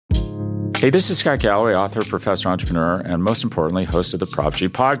Hey, this is Scott Galloway, author, professor, entrepreneur, and most importantly, host of the Prop G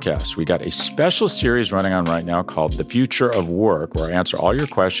podcast. We got a special series running on right now called The Future of Work, where I answer all your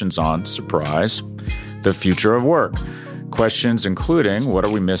questions on, surprise, the future of work. Questions including, what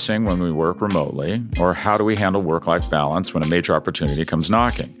are we missing when we work remotely? Or how do we handle work-life balance when a major opportunity comes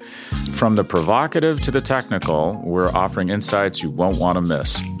knocking? From the provocative to the technical, we're offering insights you won't want to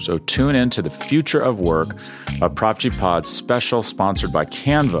miss. So tune in to The Future of Work, a Prop G Pod special sponsored by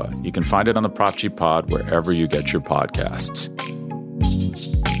Canva. You can find it on the Prop G Pod wherever you get your podcasts.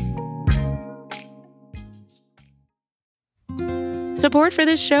 Support for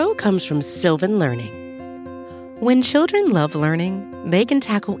this show comes from Sylvan Learning. When children love learning, they can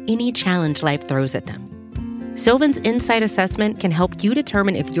tackle any challenge life throws at them. Sylvan's Insight Assessment can help you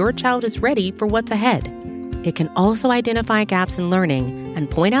determine if your child is ready for what's ahead. It can also identify gaps in learning and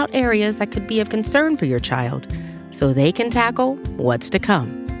point out areas that could be of concern for your child so they can tackle what's to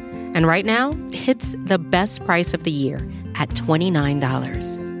come. And right now, it's the best price of the year at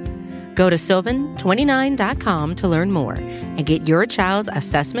 $29. Go to sylvan29.com to learn more and get your child's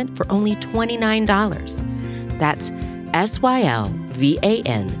assessment for only $29. That's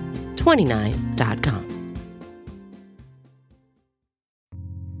SYLVAN29.com.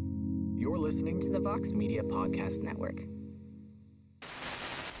 You're listening to the Vox Media Podcast Network.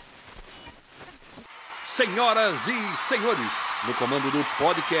 Senhoras e senhores, no comando do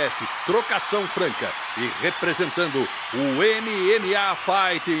podcast Trocação Franca e representando o MMA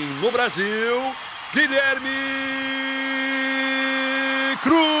Fighting no Brasil, Guilherme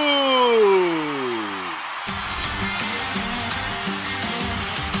Cruz.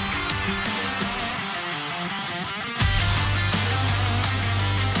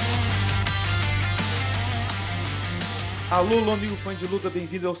 Alô, amigo fã de luta,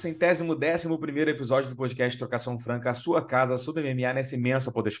 bem-vindo ao 111º episódio do podcast Trocação Franca, a sua casa sobre MMA nessa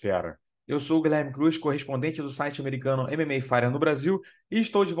imensa podosfera. Eu sou o Guilherme Cruz, correspondente do site americano MMA Fighting no Brasil, e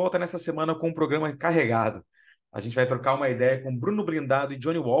estou de volta nessa semana com um programa carregado. A gente vai trocar uma ideia com Bruno Blindado e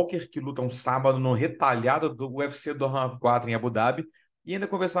Johnny Walker, que lutam sábado no retalhado do UFC 294 em Abu Dhabi, e ainda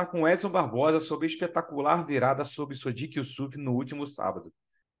conversar com Edson Barboza sobre a espetacular virada sobre Sodiq Yusuff no último sábado.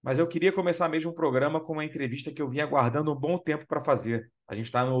 Mas eu queria começar mesmo o programa com uma entrevista que eu vim aguardando um bom tempo para fazer. A gente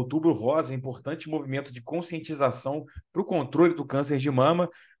está no Outubro Rosa, importante movimento de conscientização para o controle do câncer de mama,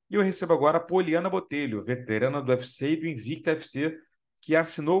 e eu recebo agora a Poliana Botelho, veterana do UFC e do Invicta UFC, que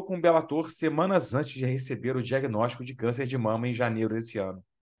assinou com o Bellator semanas antes de receber o diagnóstico de câncer de mama em janeiro desse ano.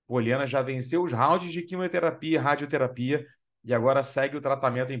 Poliana já venceu os rounds de quimioterapia e radioterapia e agora segue o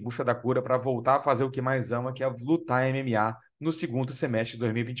tratamento em busca da cura para voltar a fazer o que mais ama, que é lutar MMA no segundo semestre de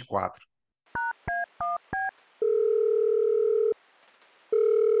 2024.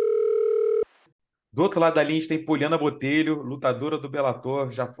 Do outro lado da linha, a gente tem Poliana Botelho, lutadora do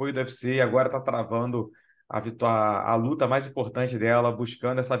Bellator, já foi do UFC e agora está travando a luta mais importante dela,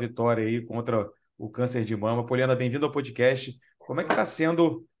 buscando essa vitória aí contra o câncer de mama. Poliana, bem-vindo ao podcast. Como é que está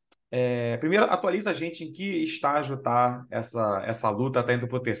sendo... primeiro, atualiza a gente em que estágio está essa luta, está indo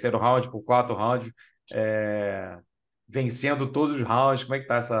para o terceiro round, para o quarto round, vencendo todos os rounds. Como é que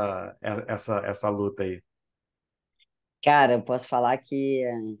tá essa luta aí? Cara, eu posso falar que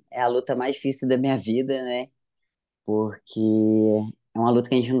é a luta mais difícil da minha vida, né? Porque é uma luta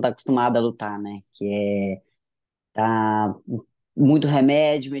que a gente não tá acostumado a lutar, né? Tá muito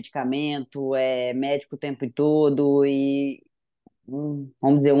remédio, medicamento, médico o tempo todo e,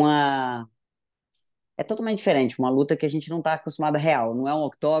 vamos dizer, é totalmente diferente, uma luta que a gente não tá acostumado a real. Não é um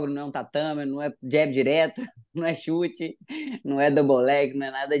octógono, não é um tatame, não é jab direto, não é chute, não é double leg, não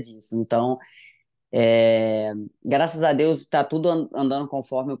é nada disso. Então, graças a Deus, está tudo andando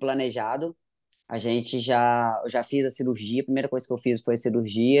conforme o planejado. Eu já fiz a cirurgia, a primeira coisa que eu fiz foi a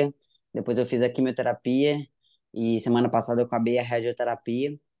cirurgia, depois eu fiz a quimioterapia e semana passada eu acabei a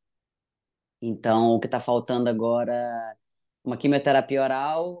radioterapia. Então, o que está faltando agora é uma quimioterapia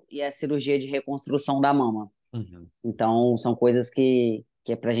oral e a cirurgia de reconstrução da mama. Uhum. Então, são coisas que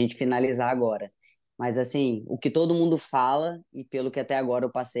é pra gente finalizar agora. Mas, assim, o que todo mundo fala, e pelo que até agora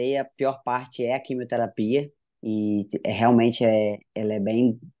eu passei, a pior parte é a quimioterapia. E realmente ela é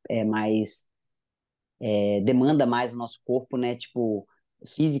bem mais... demanda mais o nosso corpo, né? Tipo,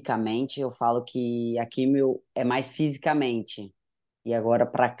 fisicamente, eu falo que a quimio é mais fisicamente. E agora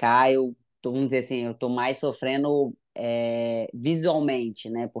pra cá, vamos dizer assim, eu tô mais sofrendo visualmente,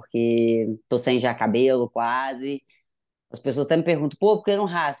 né? Porque tô sem já cabelo quase. As pessoas até me perguntam, pô, por que não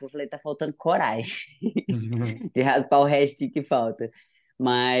raspa? Eu falei, tá faltando coragem de raspar o resto que falta.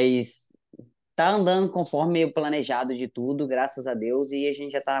 Mas tá andando conforme o planejado de tudo, graças a Deus, e a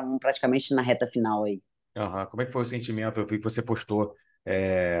gente já tá praticamente na reta final aí. Uhum. Como é que foi o sentimento? Eu vi que você postou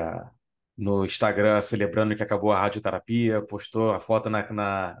no Instagram celebrando que acabou a radioterapia, postou a foto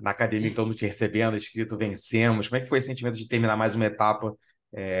na academia que todo mundo te recebendo, escrito vencemos. Como é que foi o sentimento de terminar mais uma etapa?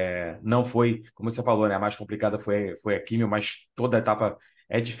 Não foi, como você falou, né? A mais complicada foi a químio, mas toda etapa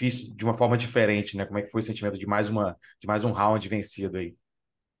é difícil de uma forma diferente, né? Como é que foi o sentimento de mais um round vencido aí?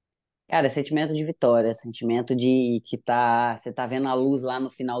 Cara, sentimento de vitória, sentimento de que você tá vendo a luz lá no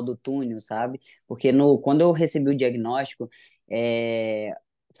final do túnel, sabe? Porque quando eu recebi o diagnóstico, é,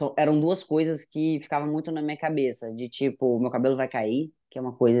 eram duas coisas que ficavam muito na minha cabeça, de tipo, meu cabelo vai cair, que é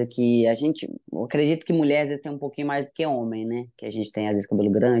uma coisa que eu acredito que mulher às vezes tem um pouquinho mais do que homem, né? Que a gente tem às vezes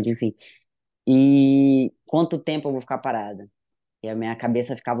cabelo grande, enfim. E quanto tempo eu vou ficar parada? E a minha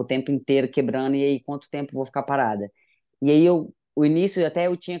cabeça ficava o tempo inteiro quebrando, e aí quanto tempo eu vou ficar parada? E aí o início até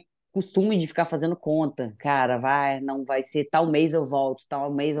eu tinha costume de ficar fazendo conta. Cara, não vai ser tal mês eu volto,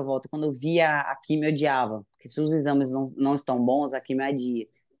 tal mês eu volto. Quando eu via a quimio, eu odiava, porque se os exames não estão bons, a quimio adia.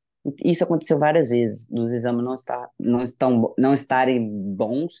 Isso aconteceu várias vezes, dos exames não estarem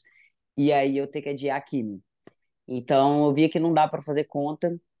bons, e aí eu ter que adiar a quimio. Então eu via que não dá para fazer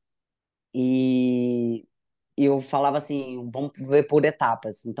conta, e eu falava assim, vamos ver por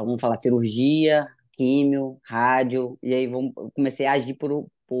etapas. Então vamos falar cirurgia, químio, rádio, e aí eu comecei a agir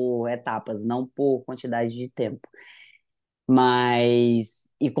por etapas, não por quantidade de tempo.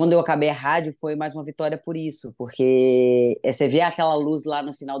 E quando eu acabei a rádio, foi mais uma vitória por isso, porque você vê aquela luz lá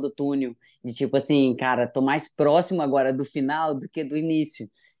no final do túnel, de tipo assim, cara, tô mais próximo agora do final do que do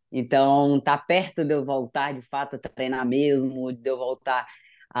início. Então, tá perto de eu voltar de fato a treinar mesmo, de eu voltar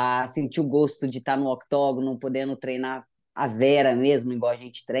a sentir o gosto de estar no octógono, podendo treinar a Vera mesmo, igual a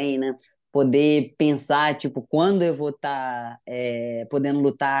gente treina, poder pensar, tipo, quando eu vou estar podendo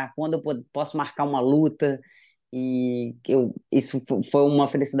lutar, quando eu posso marcar uma luta. Isso foi uma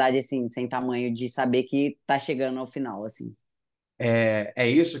felicidade, assim, sem tamanho, de saber que tá chegando ao final, assim. É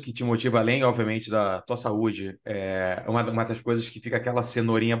isso que te motiva, além, obviamente, da tua saúde. Uma das coisas que fica aquela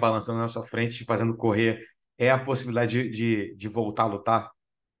cenourinha balançando na sua frente, te fazendo correr, é a possibilidade de voltar a lutar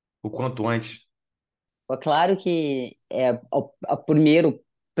o quanto antes. É claro que o primeiro,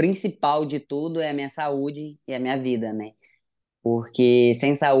 principal de tudo é a minha saúde e a minha vida, né? Porque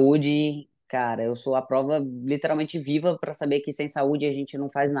sem saúde, cara, eu sou a prova literalmente viva para saber que sem saúde a gente não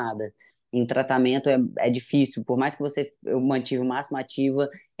faz nada. Em tratamento é difícil, por mais que eu mantive o máximo ativa,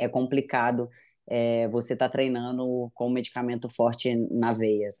 é complicado. Você tá treinando com um medicamento forte na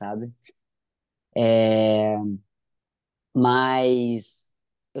veia, sabe? É, mas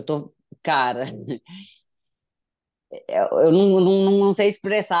eu tô, cara, eu não sei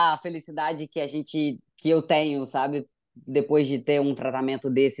expressar a felicidade que eu tenho, sabe? Depois de ter um tratamento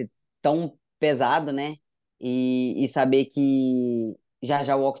desse tão pesado, né? E saber que já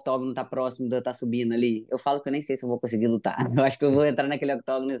já o octógono tá próximo de eu estar subindo ali. Eu falo que eu nem sei se eu vou conseguir lutar. Eu acho que eu vou entrar naquele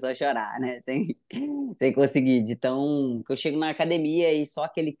octógono e só chorar, né? Sem conseguir. De tão que eu chego na academia e só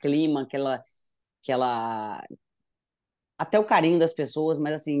aquele clima, aquela até o carinho das pessoas,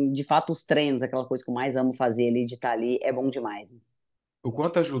 mas assim, de fato os treinos, aquela coisa que eu mais amo fazer ali, de estar ali, é bom demais. O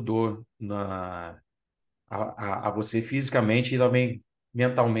quanto ajudou a você fisicamente e também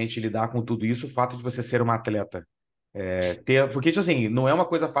mentalmente lidar com tudo isso, o fato de você ser uma atleta. Porque, tipo assim, não é uma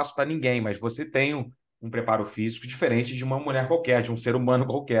coisa fácil para ninguém, mas você tem um preparo físico diferente de uma mulher qualquer, de um ser humano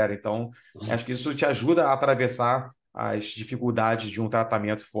qualquer. Então, acho que isso te ajuda a atravessar as dificuldades de um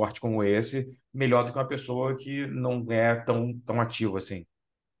tratamento forte como esse, melhor do que uma pessoa que não é tão ativa assim.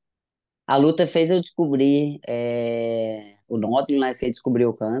 A luta fez eu descobrir o nódulo, né? Fez descobrir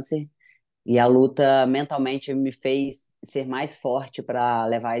o câncer. E a luta mentalmente me fez ser mais forte para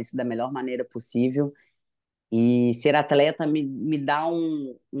levar isso da melhor maneira possível. E ser atleta me dá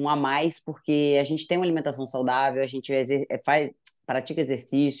um a mais, porque a gente tem uma alimentação saudável, a gente pratica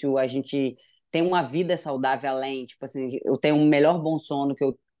exercício, a gente tem uma vida saudável além. Tipo assim, eu tenho um melhor bom sono,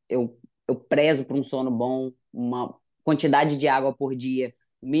 eu, eu prezo por um sono bom, uma quantidade de água por dia,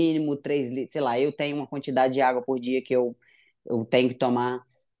 mínimo 3 litros, sei lá, eu tenho uma quantidade de água por dia que eu tenho que tomar.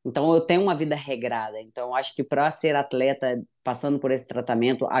 Então, eu tenho uma vida regrada. Então, eu acho que para ser atleta, passando por esse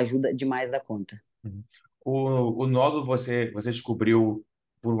tratamento, ajuda demais da conta. Uhum. O nódulo você descobriu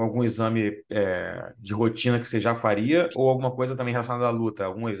por algum exame de rotina que você já faria ou alguma coisa também relacionada à luta?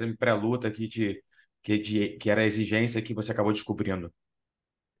 Algum exame pré-luta que era a exigência que você acabou descobrindo?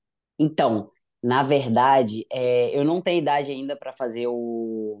 Então, na verdade, eu não tenho idade ainda para fazer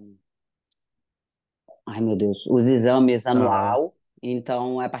ai meu Deus, os exames Aham. anual.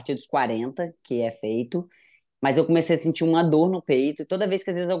 Então, é a partir dos 40 que é feito. Mas eu comecei a sentir uma dor no peito, e toda vez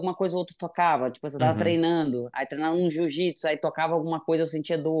que às vezes alguma coisa ou outra tocava, tipo, eu tava Uhum. treinando, aí treinava um jiu-jitsu, aí tocava alguma coisa, eu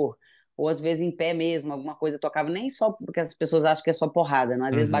sentia dor. ou às vezes em pé mesmo, alguma coisa tocava, nem só porque as pessoas acham que é só porrada, não?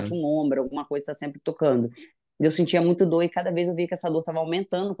 Às vezes bate Uhum. um ombro, alguma coisa está sempre tocando. Eu sentia muito dor e cada vez eu via que essa dor estava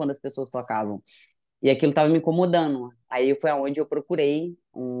aumentando quando as pessoas tocavam. E aquilo estava me incomodando. Aí foi aonde eu procurei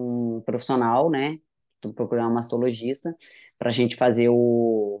um profissional, né? Procurei uma mastologista para a gente fazer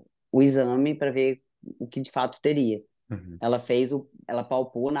o exame para ver o que de fato teria. Uhum. Ela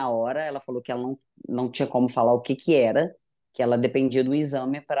palpou na hora, ela falou que ela não tinha como falar o que que era, que ela dependia do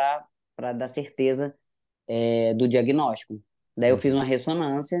exame para dar certeza do diagnóstico. Daí eu fiz Entendi. uma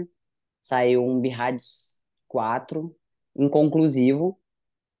ressonância, saiu um BIRADS 4 inconclusivo,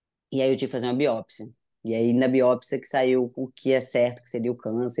 e aí eu tive que fazer uma biópsia. E aí na biópsia que saiu o que é certo, que seria o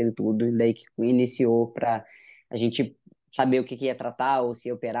câncer e tudo, e daí que iniciou para a gente saber o que que ia tratar, ou se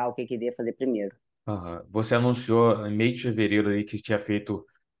ia operar, o que que ia fazer primeiro. Aham. Você anunciou em meio de fevereiro aí que tinha feito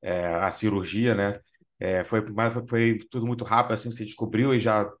a cirurgia, né? Foi tudo muito rápido, assim, você descobriu e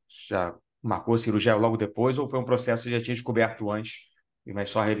já marcou a cirurgia logo depois, ou foi um processo que você já tinha descoberto antes, mas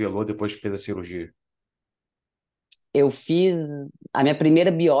só revelou depois que fez a cirurgia? Eu fiz. A minha primeira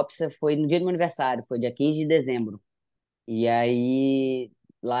biópsia foi no dia do meu aniversário, foi dia 15 de dezembro. E aí,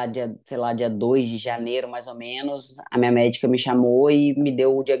 lá, sei lá, dia 2 de janeiro, mais ou menos, a minha médica me chamou e me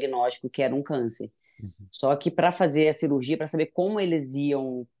deu o diagnóstico que era um câncer. Só que para fazer a cirurgia, para saber como eles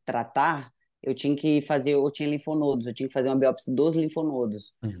iam tratar, eu tinha linfonodos, eu tinha que fazer uma biópsia dos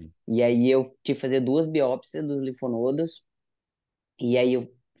linfonodos. Uhum. E aí eu tive que fazer duas biópsias dos linfonodos, e aí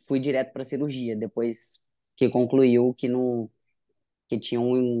eu fui direto para a cirurgia, depois que concluiu que não, que tinha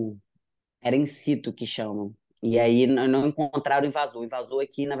era in situ que chamam. E aí não encontraram invasor. Invasor é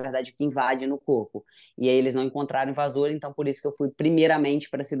que, na verdade, que invade no corpo. E aí eles não encontraram invasor, então por isso que eu fui primeiramente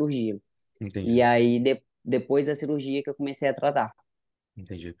para a cirurgia. E Entendi. aí depois da cirurgia que eu comecei a tratar.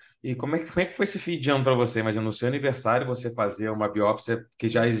 Entendi. E como é que foi esse fim de ano para você? Imagina, no seu aniversário você fazer uma biópsia que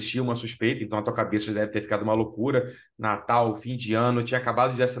já existia uma suspeita, então a tua cabeça já deve ter ficado uma loucura. Natal, fim de ano, tinha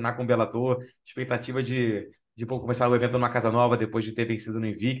acabado de assinar com o Bellator, expectativa de pô, começar o evento numa casa nova depois de ter vencido no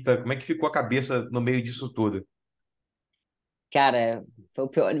Invicta. Como é que ficou a cabeça no meio disso tudo? Cara, foi o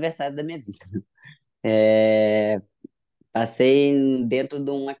pior aniversário da minha vida. É, passei dentro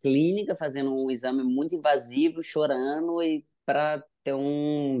de uma clínica fazendo um exame muito invasivo, chorando e para ter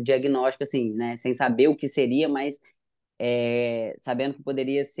um diagnóstico assim, né, sem saber o que seria, mas sabendo que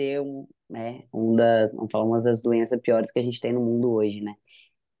poderia ser vamos falar, uma das doenças piores que a gente tem no mundo hoje, né?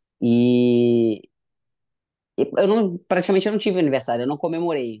 E eu não, praticamente eu não tive aniversário, eu não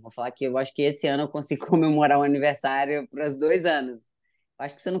comemorei. Vou falar que eu acho que esse ano eu consigo comemorar um aniversário para os 2 anos.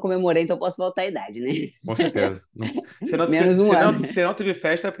 Acho que se eu não comemorei, então eu posso voltar à idade, né? Com certeza. Se não, Menos um ano. se não teve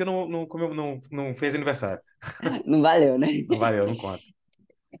festa é porque não fez aniversário. Não valeu, né? Não valeu, não conta.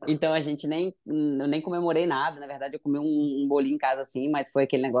 Então a gente eu nem comemorei nada. Na verdade, eu comi um bolinho em casa assim, mas foi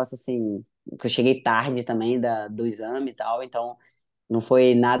aquele negócio assim, que eu cheguei tarde também do exame e tal, então não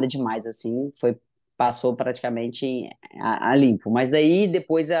foi nada demais assim, passou praticamente a limpo. Mas daí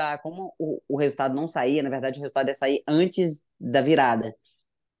depois, como o resultado não saía, na verdade o resultado ia sair antes da virada.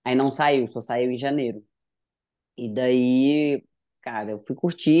 Aí não saiu, só saiu em janeiro. E daí, cara, eu fui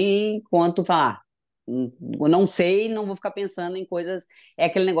curtir enquanto falar. Eu não sei, não vou ficar pensando em coisas. É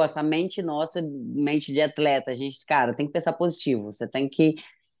aquele negócio, a mente nossa, mente de atleta, a gente, cara, tem que pensar positivo. Você tem que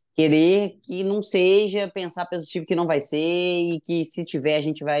querer que não seja, pensar positivo que não vai ser, e que se tiver, a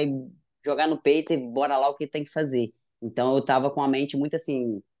gente vai jogar no peito e bora lá o que tem que fazer. Então eu tava com a mente muito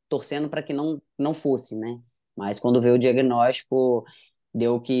assim, torcendo para que não fosse, né? Mas quando veio o diagnóstico,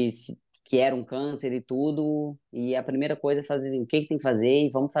 deu que era um câncer e tudo, e a primeira coisa é fazer o que que tem que fazer, e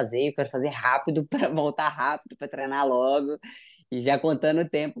vamos fazer, eu quero fazer rápido para voltar rápido, para treinar logo, e já contando o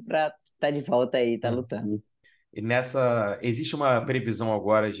tempo para estar de volta aí, tá lutando. E existe uma previsão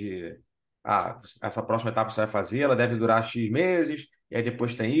agora essa próxima etapa que você vai fazer, ela deve durar X meses, e aí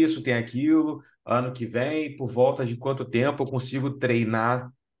depois tem isso, tem aquilo, ano que vem, por volta de quanto tempo eu consigo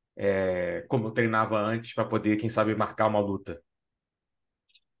treinar como eu treinava antes para poder, quem sabe, marcar uma luta?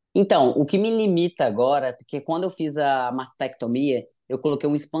 Então, o que me limita agora, porque quando eu fiz a mastectomia, eu coloquei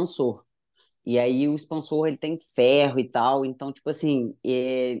um expansor. E aí o expansor ele tem ferro e tal, então tipo assim,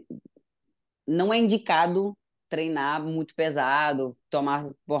 não é indicado treinar muito pesado, tomar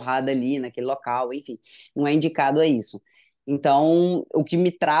porrada ali naquele local, enfim, não é indicado a isso. Então, o que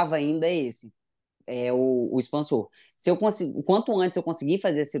me trava ainda é esse, é o expansor. Se eu conseguir, quanto antes eu conseguir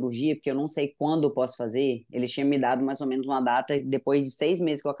fazer a cirurgia, porque eu não sei quando eu posso fazer, eles tinham me dado mais ou menos uma data, depois de 6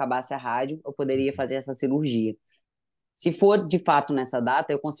 meses que eu acabasse a rádio, eu poderia fazer essa cirurgia. Se for de fato nessa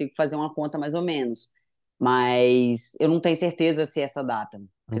data, eu consigo fazer uma conta mais ou menos. Mas eu não tenho certeza se é essa data.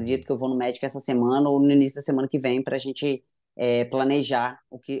 Acredito Uhum. que eu vou no médico essa semana ou no início da semana que vem para a gente planejar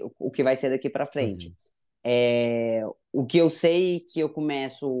o que vai ser daqui para frente. Uhum. O que eu sei que eu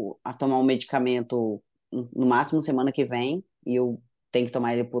começo a tomar um medicamento no máximo semana que vem, e eu tenho que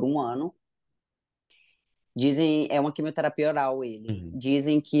tomar ele por um ano. Dizem, é uma quimioterapia oral ele. Uhum.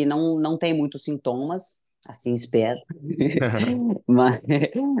 Dizem que não tem muitos sintomas, assim espero. Mas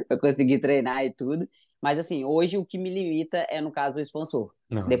eu consegui treinar e tudo. Mas assim, hoje o que me limita é, no caso, o expansor.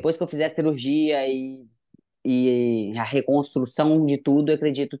 Não. Depois que eu fizer a cirurgia e a reconstrução de tudo, eu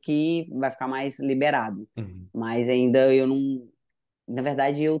acredito que vai ficar mais liberado. Uhum. Mas ainda eu não. Na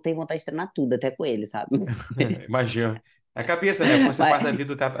verdade, eu tenho vontade de treinar tudo, até com ele, sabe? Imagino. É a cabeça, né? Pô, você faz da Mas,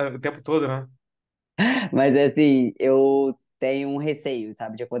 vida o tempo todo, né? mas assim, eu tenho um receio,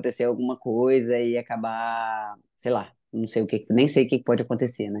 sabe, de acontecer alguma coisa e acabar, sei lá, não sei o que, nem sei o que pode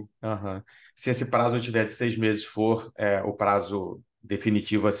acontecer, né? Aham. Se esse prazo tiver de 6 meses for o prazo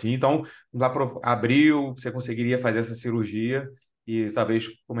definitivo assim, então lá para abril você conseguiria fazer essa cirurgia e talvez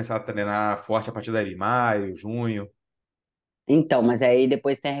começar a treinar forte a partir dali, maio, junho. Então, mas aí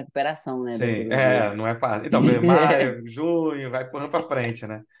depois tem a recuperação, né, da Sim, cirurgia. não é fácil. Então, por exemplo, maio, junho, vai correndo para frente,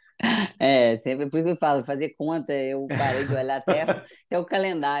 né? Sempre por isso que eu falo, fazer conta, eu parei de olhar até o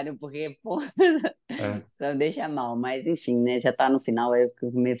calendário, porque, pô, É. só me deixa mal. Mas enfim, né, já tá no final, é o que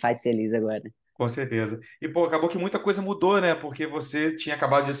me faz feliz agora. Com certeza. E, pô, acabou que muita coisa mudou, né? Porque você tinha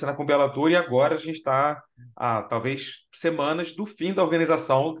acabado de assinar com o Bellator e agora a gente está a talvez semanas do fim da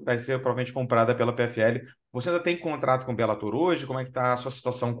organização, que vai ser provavelmente comprada pela PFL. Você ainda tem contrato com o Bellator hoje? Como é que está a sua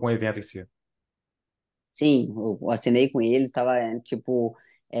situação com o evento em si? Sim, eu assinei com eles, estava tipo,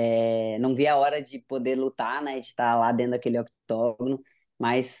 não vi a hora de poder lutar, né? De estar lá dentro daquele octógono,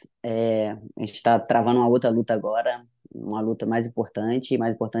 mas a gente está travando uma outra luta agora, uma luta mais importante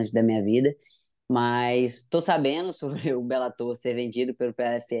da minha vida. Mas estou sabendo sobre o Bellator ser vendido pelo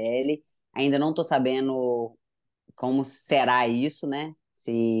PFL, ainda não estou sabendo como será isso, né?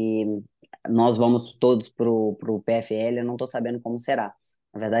 Se nós vamos todos pro PFL, eu não estou sabendo como será.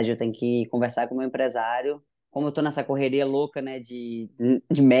 Na verdade, eu tenho que conversar com o meu empresário. Como eu estou nessa correria louca, né, de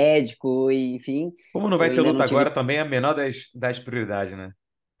médico, e, enfim, Como não eu vai ter ainda luta não agora, tive. também é a menor das prioridades, né?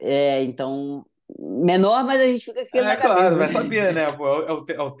 Então, menor, mas a gente fica com aquilo É na claro, cabeça. vai saber, né? Pô,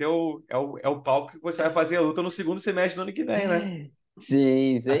 é o palco que você vai fazer a luta no segundo semestre do ano que vem, né?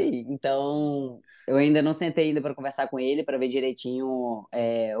 Sim, isso aí. Então, eu ainda não sentei ainda para conversar com ele para ver direitinho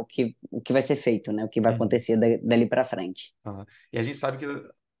o que vai ser feito, né? O que vai Uhum. acontecer dali para frente. Aham. E a gente sabe que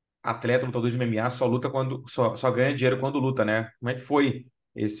atleta lutador de MMA só luta quando só ganha dinheiro quando luta, né? Como é que foi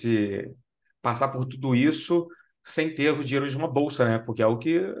esse passar por tudo isso sem ter o dinheiro de uma bolsa, né? Porque é o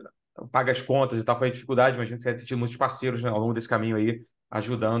que paga as contas e tal, foi a dificuldade, mas a gente deve ter tido muitos parceiros, né, ao longo desse caminho aí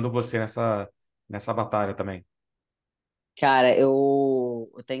ajudando você nessa batalha também. Cara, eu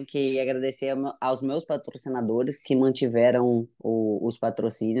tenho que agradecer aos meus patrocinadores que mantiveram os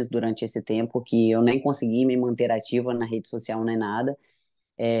patrocínios durante esse tempo, que eu nem consegui me manter ativa na rede social nem nada.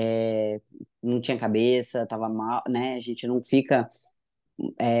 É, não tinha cabeça, tava mal, né? A gente não fica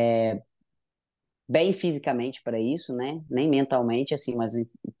bem fisicamente para isso, né? Nem mentalmente, assim, mas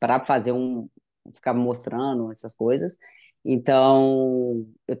para fazer ficar mostrando essas coisas. Então,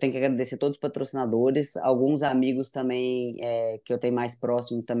 eu tenho que agradecer todos os patrocinadores, alguns amigos também que eu tenho mais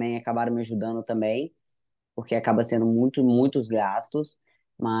próximo também acabaram me ajudando também, porque acaba sendo muitos gastos.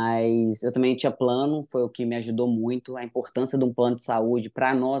 Mas eu também tinha plano, foi o que me ajudou muito. A importância de um plano de saúde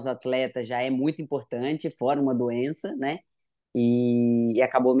para nós atletas já é muito importante, fora uma doença, né? E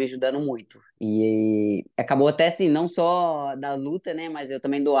acabou me ajudando muito. E acabou até assim, não só da luta, né, mas eu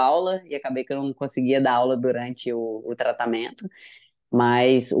também dou aula e acabei que eu não conseguia dar aula durante o tratamento,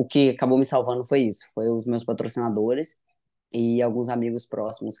 mas o que acabou me salvando foi isso, foi os meus patrocinadores e alguns amigos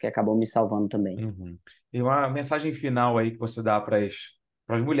próximos que acabou me salvando também. Uhum. E uma mensagem final aí que você dá para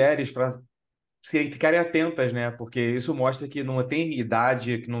as mulheres, para ficarem atentas, né? Porque isso mostra que não tem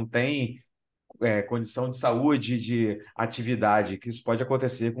idade, que não tem condição de saúde, de atividade, que isso pode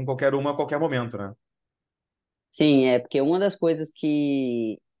acontecer com qualquer uma a qualquer momento, né? Sim, é porque uma das coisas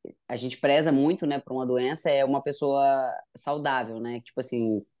que a gente preza muito, né, para uma doença é uma pessoa saudável, né? Tipo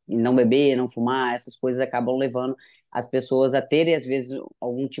assim, não beber, não fumar, essas coisas acabam levando as pessoas a terem, às vezes,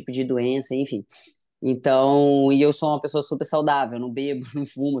 algum tipo de doença, enfim. Então, e eu sou uma pessoa super saudável, não bebo, não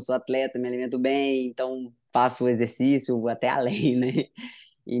fumo, sou atleta, me alimento bem, então faço exercício até além, né?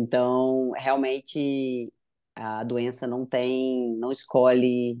 Então, realmente, a doença não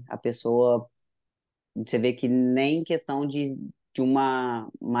escolhe a pessoa. Você vê que nem questão de uma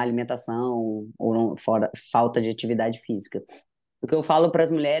alimentação ou fora, falta de atividade física. O que eu falo para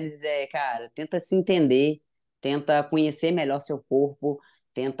as mulheres é, cara, tenta se entender, tenta conhecer melhor seu corpo,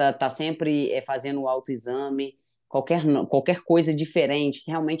 tenta estar sempre fazendo o autoexame, qualquer coisa diferente,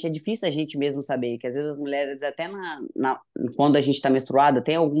 que realmente é difícil a gente mesmo saber, que às vezes as mulheres, até quando a gente está menstruada,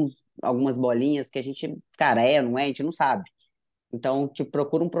 tem algumas bolinhas que a gente, cara, não é, a gente não sabe. Então, tipo,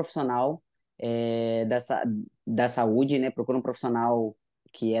 procura um profissional da saúde, né? Procura um profissional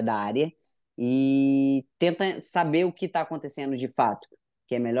que é da área e tenta saber o que está acontecendo de fato,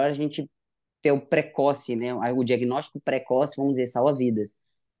 que é melhor a gente ter o precoce, né? O diagnóstico precoce, vamos dizer, salva vidas.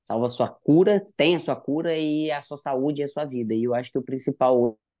 Salva a sua cura, tem a sua cura e a sua saúde e a sua vida. E eu acho que o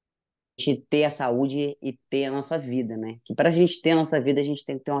principal é a gente ter a saúde e ter a nossa vida, né? Que para a gente ter a nossa vida, a gente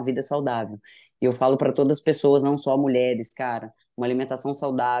tem que ter uma vida saudável. E eu falo para todas as pessoas, não só mulheres, cara, uma alimentação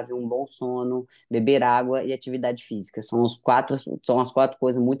saudável, um bom sono, beber água e atividade física. São as quatro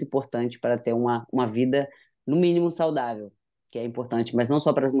coisas muito importantes para ter uma vida, no mínimo, saudável, que é importante, mas não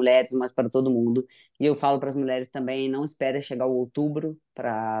só para as mulheres, mas para todo mundo. E eu falo para as mulheres também, não espere chegar o outubro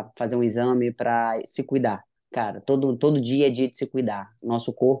para fazer um exame, para se cuidar. Cara, todo dia é dia de se cuidar.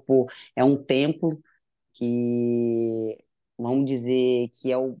 Nosso corpo é um templo que, vamos dizer,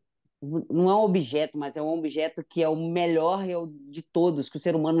 não é um objeto, mas é um objeto que é o melhor de todos, que o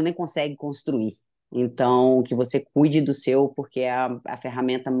ser humano nem consegue construir. Então, que você cuide do seu, porque é a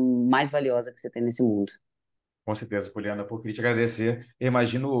ferramenta mais valiosa que você tem nesse mundo. Com certeza, Poliana. Pô, queria te agradecer. Eu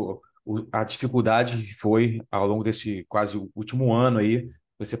imagino a dificuldade que foi ao longo desse quase último ano aí que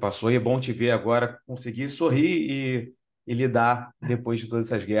você passou. E é bom te ver agora conseguir sorrir e lidar depois de todas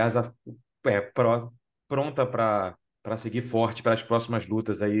essas guerras, pronta para seguir forte para as próximas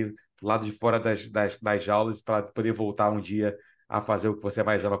lutas aí, do lado de fora das jaulas, para poder voltar um dia a fazer o que você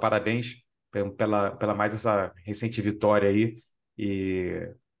mais ama. Parabéns pela mais essa recente vitória aí. E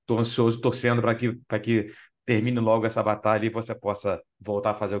estou ansioso, torcendo para que termine logo essa batalha e você possa voltar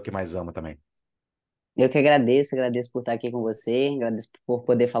a fazer o que mais ama também. Eu que agradeço por estar aqui com você, agradeço por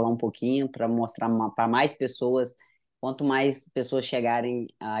poder falar um pouquinho, para mostrar para mais pessoas, quanto mais pessoas chegarem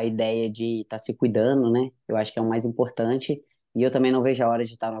à ideia de estar se cuidando, né? Eu acho que é o mais importante. E eu também não vejo a hora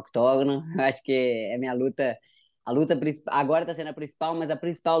de estar no octógono. Eu acho que é minha luta, a luta principal, agora está sendo a principal, mas a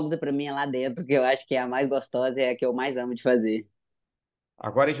principal luta para mim é lá dentro, que eu acho que é a mais gostosa e é a que eu mais amo de fazer.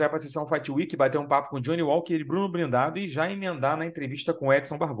 Agora a gente vai para a sessão Fight Week, bater um papo com Johnny Walker e Bruno Blindado e já emendar na entrevista com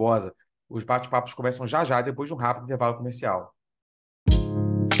Edson Barboza. Os bate-papos começam já já, depois de um rápido intervalo comercial.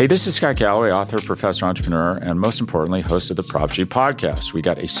 Hey, this is Scott Galloway, author, professor, entrepreneur, and most importantly, host of the Prop G podcast. We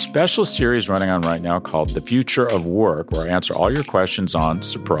got a special series running on right now called The Future of Work, where I answer all your questions on,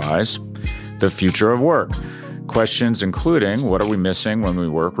 surprise, the future of work. Questions including what are we missing when we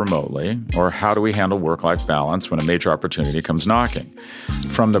work remotely, or how do we handle work-life balance when a major opportunity comes knocking?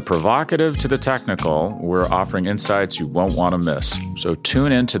 From the provocative to the technical, we're offering insights you won't want to miss. So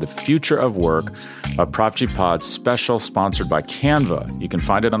tune in to The Future of Work, a Prop G Pod special sponsored by Canva. You can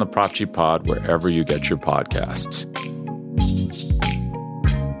find it on the Prop G Pod wherever you get your podcasts.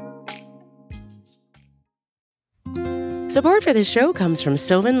 Support for this show comes from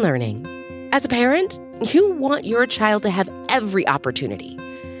Sylvan Learning. As a parent, you want your child to have every opportunity,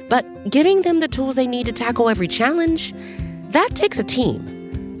 but giving them the tools they need to tackle every challenge, that takes a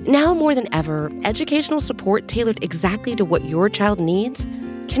team. Now more than ever, educational support tailored exactly to what your child needs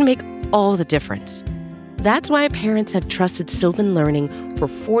can make all the difference. That's why parents have trusted Sylvan Learning for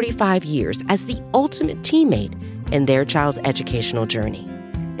 45 years as the ultimate teammate in their child's educational journey,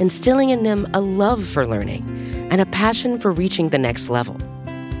 instilling in them a love for learning and a passion for reaching the next level.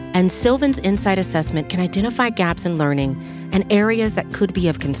 And Sylvan's Insight Assessment can identify gaps in learning and areas that could be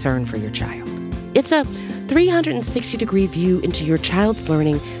of concern for your child. It's a 360-degree view into your child's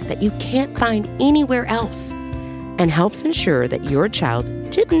learning that you can't find anywhere else, and helps ensure that your child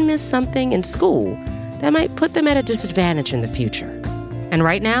didn't miss something in school that might put them at a disadvantage in the future. And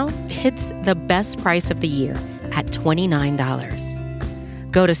right now, it's the best price of the year at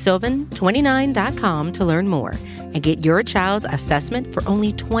 $29. Go to sylvan29.com to learn more and get your child's assessment for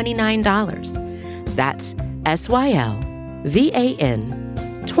only $29. That's SYLVAN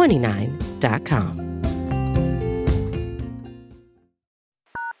 29.com.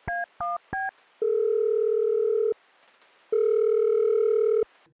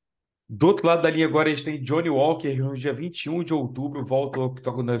 Do outro lado da linha agora a gente tem Johnny Walker, no dia 21 de outubro, volta ao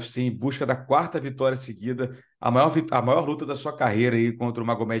octógono do UFC em busca da quarta vitória seguida, a maior luta da sua carreira aí contra o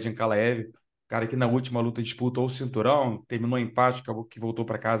Magomed Ankalaev, cara que na última luta disputou o cinturão, terminou em empate, acabou que voltou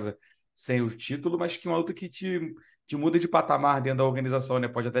para casa sem o título, mas que é uma luta que te muda de patamar dentro da organização, né?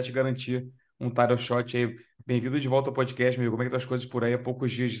 Pode até te garantir um title shot aí. Bem-vindo de volta ao podcast, meu amigo. Como é que estão as coisas por aí? Há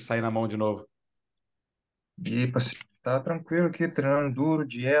poucos dias de sair na mão de novo. E, parceiro, tá tranquilo aqui, treinando duro,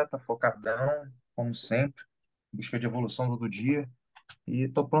 dieta, focadão, como sempre, busca de evolução todo dia. E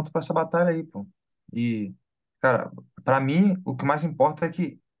tô pronto para essa batalha aí, pô. E Cara, pra mim, o que mais importa é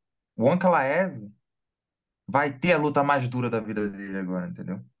que o Ankalaev vai ter a luta mais dura da vida dele agora,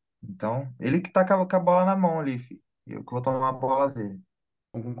 entendeu? Então, ele que tá com a bola na mão ali, filho. Eu que vou tomar a bola dele.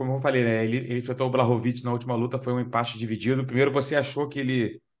 Como eu falei, né? Ele enfrentou o Blachowicz na última luta, foi um empate dividido. Primeiro, você achou que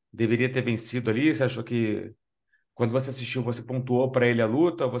ele deveria ter vencido ali? Você achou que, quando você assistiu, você pontuou para ele a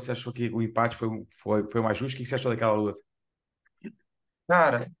luta? Ou você achou que o empate foi mais justo? O que você achou daquela luta?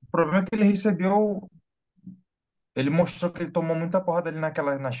 Cara, o problema é que ele recebeu. Ele mostrou que ele tomou muita porrada ali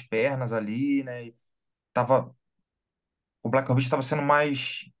nas pernas ali, né? E tava, o Blachowicz estava sendo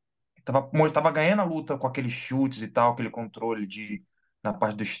mais. Tava ganhando a luta com aqueles chutes e tal, aquele controle na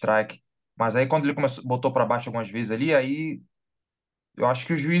parte do strike. Mas aí quando ele botou para baixo algumas vezes ali, aí eu acho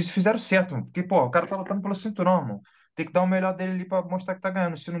que os juízes fizeram certo, mano. Porque, pô, o cara tá lutando pelo cinturão, mano. Tem que dar o melhor dele ali pra mostrar que tá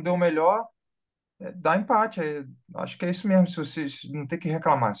ganhando. Se não deu o melhor, dá empate. Acho que é isso mesmo. Se não tem que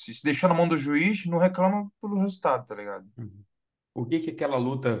reclamar. Se deixou na mão do juiz, não reclama pelo resultado, tá ligado? Uhum. O que que aquela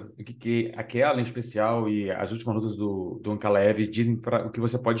luta, o que que aquela em especial e as últimas lutas do Ankalaev dizem para o que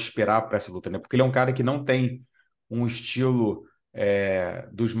você pode esperar para essa luta, né? Porque ele é um cara que não tem um estilo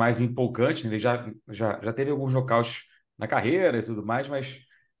dos mais empolgantes, né? Ele já teve alguns nocautes na carreira e tudo mais, mas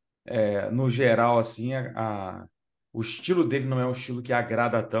no geral, assim, o estilo dele não é um estilo que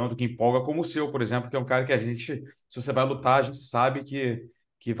agrada tanto, que empolga como o seu, por exemplo, que é um cara que a gente, se você vai lutar, a gente sabe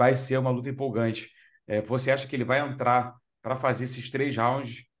que vai ser uma luta empolgante. Você acha que ele vai entrar para fazer esses 3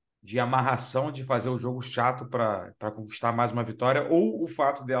 rounds de amarração, de fazer o jogo chato para conquistar mais uma vitória, ou o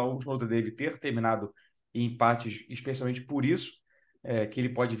fato da última luta dele ter terminado em empates, especialmente por isso, que ele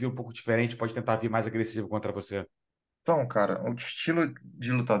pode vir um pouco diferente, pode tentar vir mais agressivo contra você? Então, cara, o estilo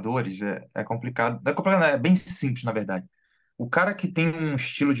de lutadores é complicado. Não é complicado, não, é bem simples, na verdade. O cara que tem um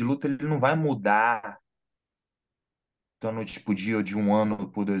estilo de luta, ele não vai mudar dando tipo de um ano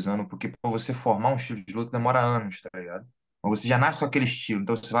por 2 anos, porque para você formar um estilo de luta demora anos, tá ligado? Mas você já nasce com aquele estilo,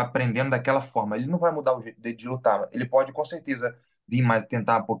 então você vai aprendendo daquela forma. Ele não vai mudar o jeito dele de lutar. Ele pode com certeza vir mais,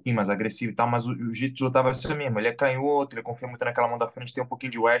 tentar um pouquinho mais agressivo e tal, mas o jeito de lutar vai ser o mesmo. Ele é canhoto, ele confia muito naquela mão da frente, tem um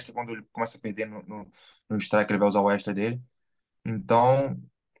pouquinho de wrestling, quando ele começa a perder no strike, ele vai usar o wrestling dele. Então,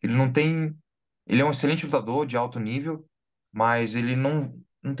 ele não tem. Ele é um excelente lutador de alto nível, mas ele não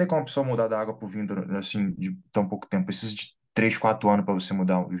tem como a pessoa mudar da água pro vinho assim, de tão pouco tempo. Precisa de 3, 4 anos para você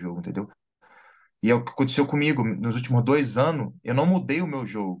mudar o jogo, entendeu? E é o que aconteceu comigo. Nos últimos 2 anos, eu não mudei o meu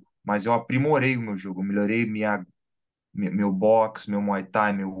jogo, mas eu aprimorei o meu jogo. Eu melhorei meu boxe, meu Muay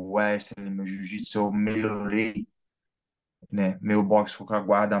Thai, meu wrestling, meu jiu-jitsu. Eu melhorei, né? Meu boxe ficou com a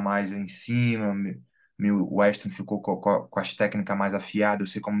guarda mais em cima, meu wrestling ficou com as técnicas mais afiadas,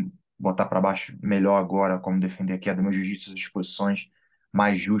 eu sei como botar para baixo melhor agora, como defender a queda, meu jiu-jitsu, as posições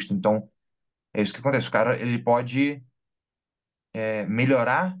mais justas. Então, é isso que acontece. O cara, ele pode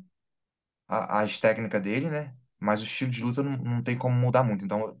melhorar as técnicas dele, né? Mas o estilo de luta não tem como mudar muito.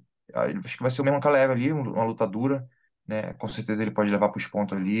 Então, acho que vai ser o mesmo que leva ali, uma luta dura, né? Com certeza ele pode levar para os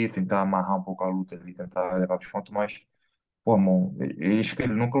pontos ali, tentar amarrar um pouco a luta ali, tentar levar para os pontos, mas pô, irmão, acho que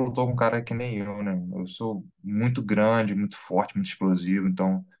ele nunca lutou com um cara que nem eu, né? Eu sou muito grande, muito forte, muito explosivo,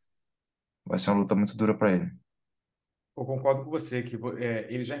 então vai ser uma luta muito dura pra ele. Eu concordo com você que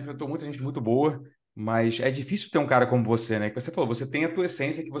ele já enfrentou muita gente muito boa, mas é difícil ter um cara como você, né? Que você falou, você tem a tua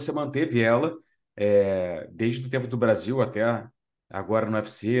essência que você manteve ela desde o tempo do Brasil até agora no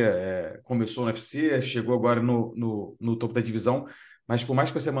UFC. Começou no UFC, chegou agora no topo da divisão, mas por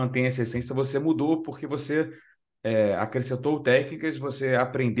mais que você mantenha essa essência, você mudou porque você acrescentou técnicas, você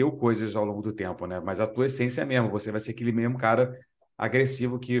aprendeu coisas ao longo do tempo, né? Mas a tua essência é mesmo, você vai ser aquele mesmo cara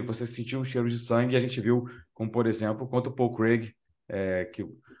agressivo que você sentiu um cheiro de sangue e a gente viu, como por exemplo, contra o Paul Craig, que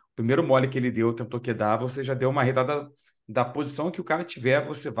o primeiro mole que ele deu, tentou quedar, você já deu uma retada da posição que o cara tiver,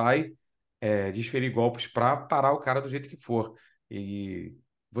 você vai desferir golpes para parar o cara do jeito que for. E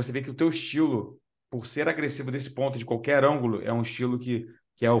você vê que o teu estilo, por ser agressivo desse ponto, de qualquer ângulo, é um estilo que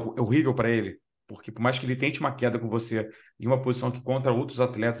é horrível para ele. Porque por mais que ele tente uma queda com você em uma posição que contra outros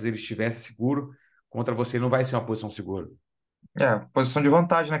atletas ele estivesse seguro, contra você não vai ser uma posição segura. Posição de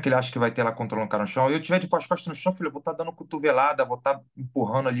vantagem, né? Que ele acha que vai ter lá controlando o cara no chão. Eu tiver de costas no chão, filho, eu vou estar dando cotovelada, vou estar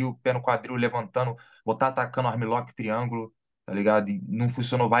empurrando ali o pé no quadril, levantando, vou estar atacando armlock, triângulo, tá ligado? E não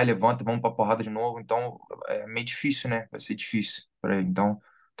funcionou, vai, levanta, vamos pra porrada de novo. Então, é meio difícil, né? Vai ser difícil pra ele. Então,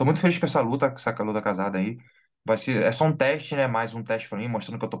 tô muito feliz com essa luta, com essa luta casada aí. É só um teste, né? Mais um teste pra mim,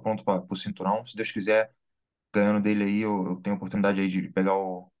 mostrando que eu tô pronto pro cinturão. Se Deus quiser, ganhando dele aí, eu tenho a oportunidade aí de pegar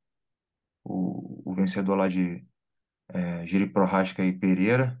o vencedor lá de Jiri Prohaska e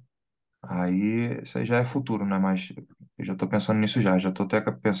Pereira. Aí isso aí já é futuro, né? Mas eu já tô pensando nisso já. Já tô até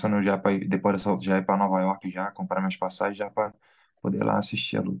pensando já para depois dessa já ir para Nova York já, comprar minhas passagens já para poder lá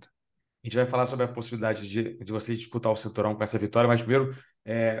assistir a luta. A gente vai falar sobre a possibilidade de você disputar o cinturão com essa vitória, mas primeiro,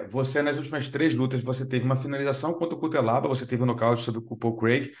 você nas últimas três lutas, você teve uma finalização contra o Cutelaba, você teve um nocaute sobre o Paul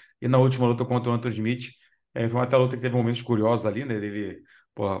Craig, e na última luta contra o Anthony Smith, foi uma até luta que teve momentos curiosos ali, né? Ele,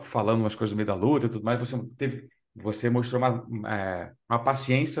 pô, falando umas coisas no meio da luta e tudo mais, você mostrou uma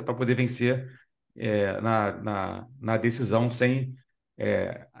paciência para poder vencer na decisão sem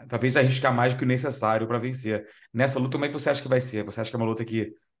talvez arriscar mais do que o necessário para vencer. Nessa luta, como é que você acha que vai ser? Você acha que é uma luta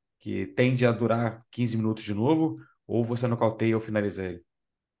que tende a durar 15 minutos de novo, ou você nocauteia ou finaliza ele?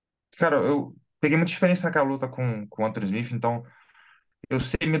 Cara, eu peguei muita experiência naquela luta com o Anthony Smith, então eu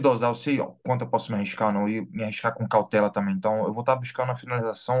sei me dosar, eu sei ó, quanto eu posso me arriscar ou não, e me arriscar com cautela também. Então eu vou estar buscando a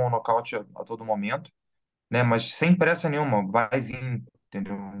finalização ou nocaute a todo momento, né? Mas sem pressa nenhuma, vai vir,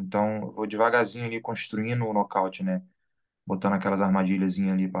 entendeu? Então eu vou devagarzinho ali construindo o nocaute, né? Botando aquelas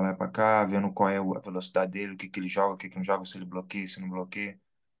armadilhazinhas ali para lá e para cá, vendo qual é a velocidade dele, o que que ele joga, o que que não joga, se ele bloqueia, se não bloqueia.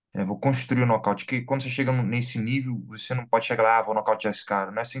 Vou construir o nocaute. Que quando você chega nesse nível, você não pode chegar lá, vou nocautear esse cara.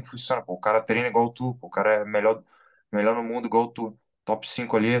 Não é assim que funciona, pô. O cara treina igual tu, pô. O cara é melhor no mundo igual tu. Top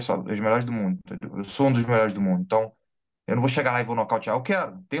 5 ali, é só os melhores do mundo, entendeu? Eu sou um dos melhores do mundo. Então, eu não vou chegar lá e vou nocautear. Eu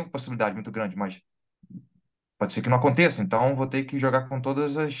quero, tenho possibilidade muito grande, mas pode ser que não aconteça. Então, vou ter que jogar com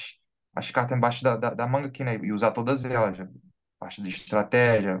todas as cartas embaixo da manga aqui, né? E usar todas elas. Parte de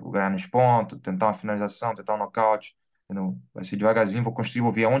estratégia, ganhar nos pontos, tentar uma finalização, tentar um nocaute. Entendeu? Vai ser devagarzinho, vou construir,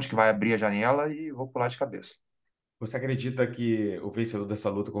 vou ver aonde que vai abrir a janela e vou pular de cabeça. Você acredita que o vencedor dessa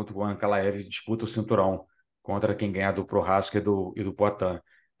luta contra o Ankalaev disputa o cinturão contra quem ganhar do Prohaska e do Poatan?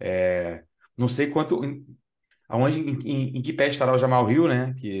 Não sei em que pé estará o Jamal Hill,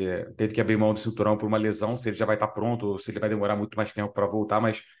 né? Que teve que abrir mão do cinturão por uma lesão, se ele já vai estar pronto ou se ele vai demorar muito mais tempo para voltar,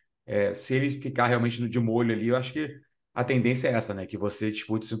 mas se ele ficar realmente de molho ali, eu acho que a tendência é essa, né? Que você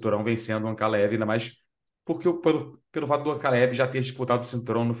dispute o cinturão vencendo o Ankalaev, ainda mais pelo fato do Ankalaev já ter disputado o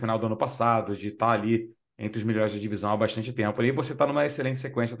cinturão no final do ano passado, de estar ali entre os melhores da divisão há bastante tempo. E você está numa excelente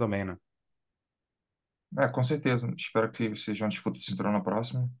sequência também, né? Com certeza. Espero que seja uma disputa de cinturão na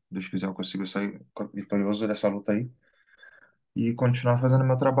próxima. Deus quiser, eu consiga sair vitorioso dessa luta aí. E continuar fazendo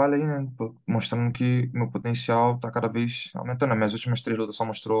meu trabalho aí, né? Mostrando que meu potencial tá cada vez aumentando. As minhas últimas três lutas só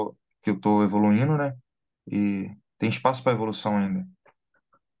mostrou que eu tô evoluindo, né? E tem espaço para evolução ainda.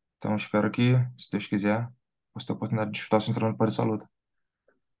 Então espero que, se Deus quiser, possa ter a oportunidade de disputar o cinturão depois dessa luta.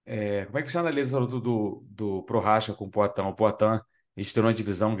 Como é que você analisa a luta do Prohaska com o Poatan? O Poatan estreou na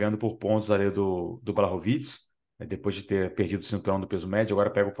divisão ganhando por pontos ali do Blachowicz, né, depois de ter perdido o cinturão do peso médio. Agora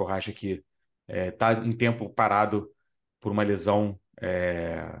pega o Prohaska que está um tempo parado por uma lesão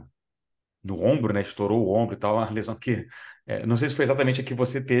no ombro, né? Estourou o ombro e tal. Uma lesão que não sei se foi exatamente a que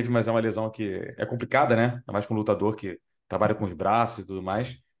você teve, mas é uma lesão que é complicada, né? Ainda mais com um lutador que trabalha com os braços e tudo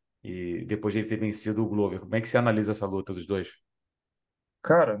mais. E depois de ele ter vencido o Glover, como é que você analisa essa luta dos dois?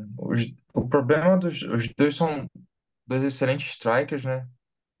 Cara, o problema os dois são dois excelentes strikers, né?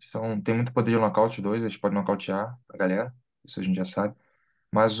 Tem muito poder de nocaute, os dois, eles podem nocautear a galera, isso a gente já sabe.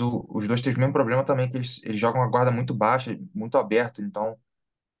 Mas os dois têm o mesmo problema também, que eles jogam a guarda muito baixa, muito aberto. Então,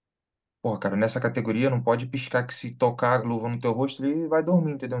 pô, cara, nessa categoria não pode piscar que se tocar a luva no teu rosto, ele vai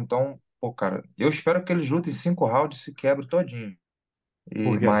dormir, entendeu? Então, pô, cara, eu espero que eles lutem 5 rounds e se quebre todinho.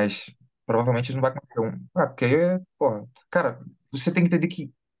 Por quê? Mas provavelmente não vai acontecer um. Porque, porra, cara, você tem que entender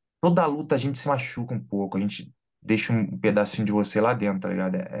que toda luta a gente se machuca um pouco, a gente deixa um pedacinho de você lá dentro, tá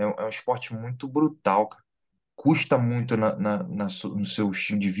ligado? É um esporte muito brutal, cara. Custa muito no seu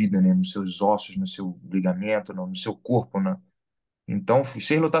estilo de vida, né? Nos seus ossos, no seu ligamento, no seu corpo, né? Então,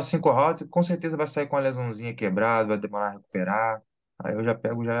 se ele lutar 5 rounds, com certeza vai sair com uma lesãozinha quebrada, vai demorar a recuperar. Aí eu já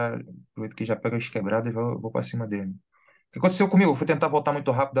pego, aproveito que já pego as quebradas e vou pra cima dele. O que aconteceu comigo? Eu fui tentar voltar muito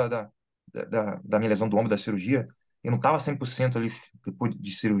rápido da minha lesão do ombro da cirurgia. Eu não tava 100% ali depois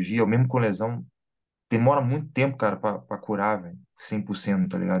de cirurgia, ou mesmo com lesão. Demora muito tempo, cara, pra curar, velho. 100%,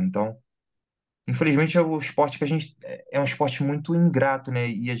 tá ligado? Então, infelizmente, é o esporte que a gente. É um esporte muito ingrato, né?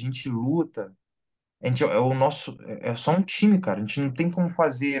 E a gente luta. A gente é o nosso. É só um time, cara. A gente não tem como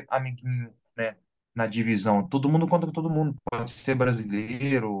fazer amiguinho, né? Na divisão. Todo mundo contra todo mundo. Pode ser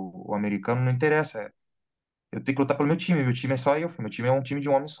brasileiro ou americano, não interessa. Eu tenho que lutar pelo meu time. Meu time é só eu, filho. Meu time é um time de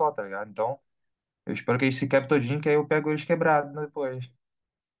um homem só, tá ligado? Então, eu espero que eles se quebrem todinho, que aí eu pego eles quebrados, né, depois.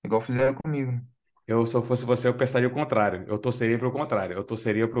 Igual fizeram comigo, né? Se eu fosse você, eu pensaria o contrário. Eu torceria para o contrário. Eu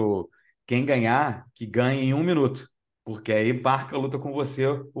torceria para quem ganhar, que ganhe em 1 minuto. Porque aí marca a luta com você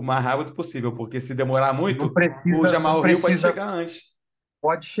o mais rápido possível. Porque se demorar Não muito, o precisa, não Jamal Hill pode precisa. chegar antes.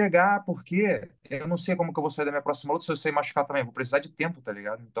 Pode chegar, porque eu não sei como que eu vou sair da minha próxima luta se eu sei machucar também. Vou precisar de tempo, tá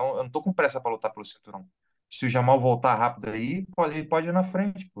ligado? Então, eu não tô com pressa pra lutar pelo cinturão. Se o Jamal voltar rápido aí, ele pode ir na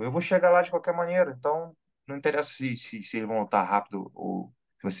frente, pô. Eu vou chegar lá de qualquer maneira. Então, não interessa se eles vão lutar rápido ou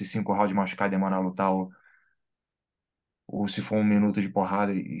se vai ser 5 rounds de machucado e demorar a lutar, ou se for 1 minuto de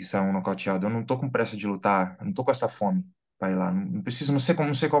porrada e sair um nocauteado. Eu não tô com pressa de lutar, eu não tô com essa fome pra ir lá. Não preciso, não sei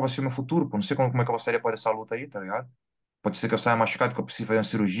qual vai ser o meu futuro, pô. Não sei como é que eu gostaria por essa luta aí, tá ligado? Pode ser que eu saia machucado, que eu precise fazer uma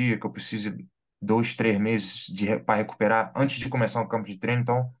cirurgia, que eu precise 2, 3 meses para recuperar antes de começar o campo de treino.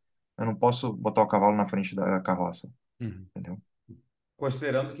 Então, eu não posso botar o cavalo na frente da carroça, Uhum. entendeu?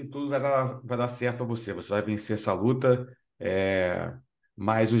 Considerando que tudo vai dar certo para você, você vai vencer essa luta,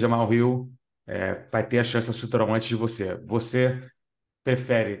 mas o Jamal Hill vai ter a chance de superar antes de você. Você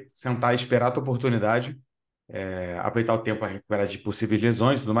prefere sentar e esperar a tua oportunidade, aproveitar o tempo para recuperar de possíveis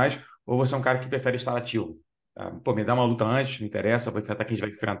lesões e tudo mais, ou você é um cara que prefere estar ativo? Pô, me dá uma luta antes, não interessa, vou enfrentar quem a gente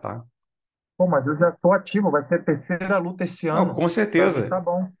vai enfrentar. Pô, mas eu já tô ativo, vai ser a terceira luta esse Não, ano. com Pra mim certeza. tá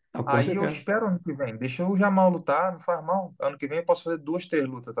bom. Não, com Aí eu certeza. espero ano que vem. Deixa o Jamal lutar, não faz mal. Ano que vem eu posso fazer 2, 3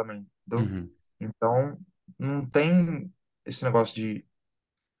 lutas também, entendeu? Uhum, Então, não tem esse negócio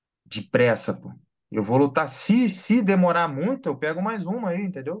de pressa, pô. Eu vou lutar. Se demorar muito, eu pego mais uma aí,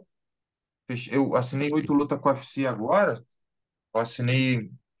 entendeu? Eu assinei 8 lutas com a UFC agora. Eu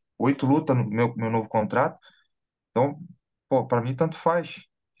assinei 8 lutas no meu novo contrato. Então, pô, pra mim tanto faz.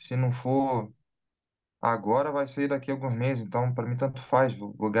 Se não for agora, vai ser daqui a alguns meses. Então, pra mim tanto faz.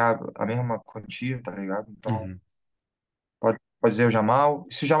 Vou ganhar a mesma quantia, tá ligado? Então, uhum, pode dizer o Jamal.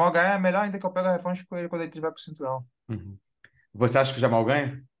 Se o Jamal ganhar, é melhor ainda que eu pego a revanche com ele quando ele tiver com o cinturão. uhum. Você acha que o Jamal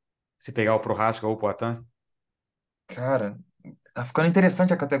ganha? Se pegar o Prochazka ou o Poatan? Cara, tá ficando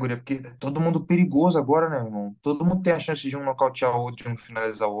interessante a categoria, porque é todo mundo perigoso agora, né, irmão? Todo mundo tem a chance de um nocautear o outro, de um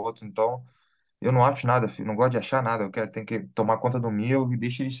finalizar o outro. Então, eu não acho nada, filho. Não gosto de achar nada. Eu quero, tenho que tomar conta do meu e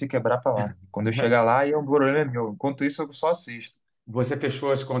deixa ele se quebrar pra lá. Quando eu chegar lá, aí o problema é meu. Enquanto isso, eu só assisto. Você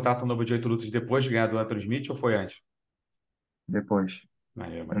fechou esse contrato novo de 8 lutas depois de ganhar do Anthony Smith ou foi antes? Depois.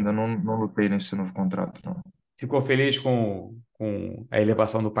 Maneiro, Ainda maneiro. não lutei nesse novo contrato, não. Ficou feliz com a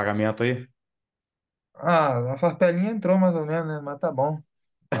elevação do pagamento aí? Ah, a farpelinha entrou mais ou menos, né? Mas tá bom.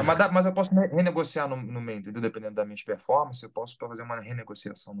 Mas eu posso renegociar no meio, entendeu? Dependendo das minhas performances, eu posso fazer uma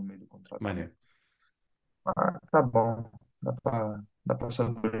renegociação no meio do contrato também. Maneiro. Ah, tá bom. Dá pra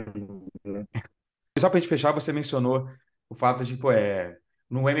sobreviver. E só pra gente fechar, você mencionou o fato de, pô,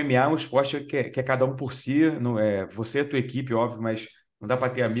 no MMA é um esporte que é cada um por si, não é você e a tua equipe, óbvio, mas não dá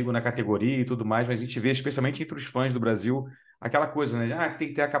para ter amigo na categoria e tudo mais, mas a gente vê, especialmente entre os fãs do Brasil, aquela coisa, né? Ah, que tem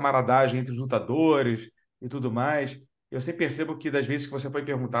que ter a camaradagem entre os lutadores e tudo mais. Eu sempre percebo que das vezes que você foi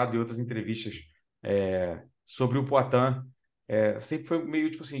perguntado em outras entrevistas sobre o Poatan, sempre foi meio,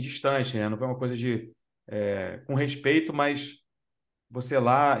 tipo assim, distante, né? Não foi uma coisa com respeito, mas você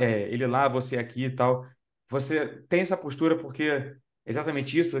lá, ele lá, você aqui e tal. Você tem essa postura porque é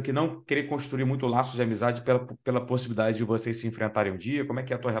exatamente isso, que não querer construir muito laços de amizade pela possibilidade de vocês se enfrentarem um dia. Como é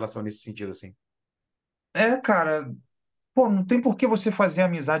que é a tua relação nesse sentido, assim? Cara, pô, não tem por que você fazer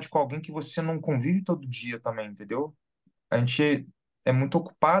amizade com alguém que você não convive todo dia também, entendeu? A gente é muito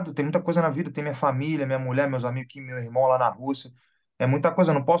ocupado, tem muita coisa na vida, tem minha família, minha mulher, meus amigos aqui, meu irmão lá na Rússia. É muita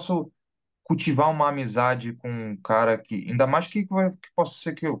coisa, eu não posso cultivar uma amizade com um cara que, ainda mais que possa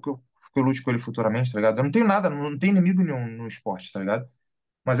ser que eu lute com ele futuramente, tá ligado? Eu não tenho nada, não tenho inimigo nenhum no esporte, tá ligado?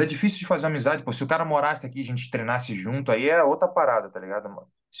 Mas é difícil de fazer amizade, pô. Se o cara morasse aqui e a gente treinasse junto, aí é outra parada, tá ligado, mano?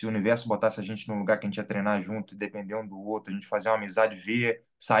 Se o universo botasse a gente num lugar que a gente ia treinar junto, depender um do outro, a gente fazer uma amizade, ver,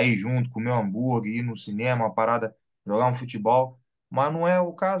 sair junto, comer um hambúrguer, ir no cinema, uma parada, jogar um futebol. Mas não é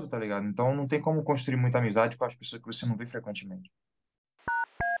o caso, tá ligado? Então não tem como construir muita amizade com as pessoas que você não vê frequentemente.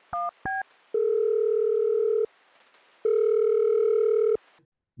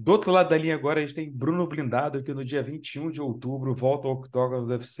 Do outro lado da linha agora, a gente tem Bruno Blindado, que no dia 21 de outubro volta ao octógono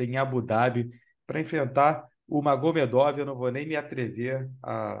do UFC em Abu Dhabi para enfrentar o Magomedov. Eu não vou nem me atrever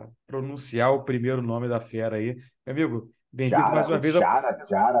a pronunciar o primeiro nome da fera aí. Meu amigo, bem-vindo mais uma vez ao... Jara,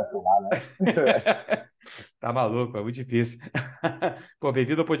 sei lá, né? Tá maluco, é muito difícil. Pô,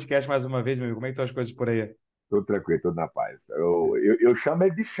 bem-vindo ao podcast mais uma vez, meu amigo. Como é que estão as coisas por aí? Tudo tranquilo, tudo na paz. Eu chamo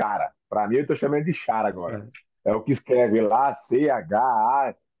ele de Chara. Para mim, eu estou chamando ele de Chara agora. É o que escreve lá,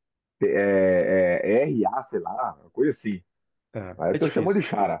 CHARA, sei lá, uma coisa assim. Mas eu É estou chamando difícil.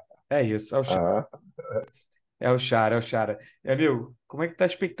 de Chara. É isso, Aham. é o Chara, é o Chara. E, amigo, como é que tá a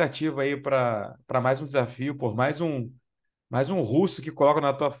expectativa aí para mais um desafio, por mais um russo que coloca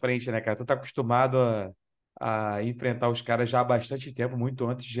na tua frente, né, cara? Tu tá acostumado a enfrentar os caras já há bastante tempo, muito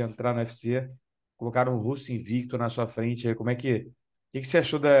antes de entrar no UFC. Colocaram um russo invicto na sua frente. Aí, o que você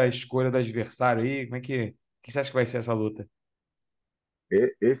achou da escolha do adversário aí? O que você acha que vai ser essa luta?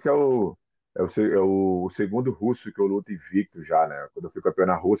 Esse é o segundo russo que eu luto invicto já, né? Quando eu fui campeão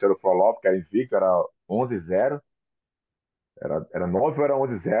na Rússia, era o Frolov, que era invicto, era 11-0. Era 9 ou era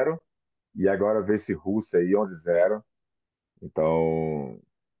 11-0. E agora vê esse russo aí, 11-0. Então.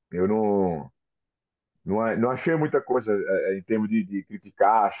 Eu não achei muita coisa em termos de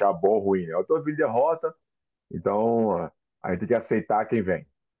criticar, achar bom ou ruim, né? Eu tô vindo de derrota, então a gente tem que aceitar quem vem.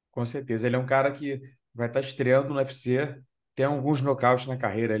 Com certeza. Ele é um cara que vai estar estreando no UFC, tem alguns nocautes na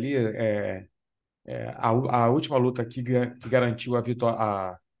carreira ali. A última luta que garantiu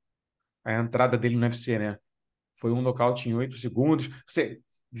a entrada dele no UFC, né? Foi um nocaute em 8 segundos. Você,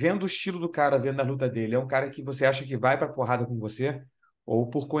 vendo o estilo do cara, vendo a luta dele, é um cara que você acha que vai pra porrada com você? Ou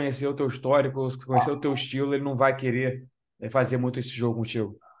por conhecer o teu histórico, conhecer o teu estilo, ele não vai querer fazer muito esse jogo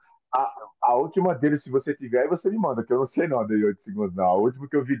contigo? A última dele, se você tiver, aí você me manda, que eu não sei não, de 8 segundos, não. A última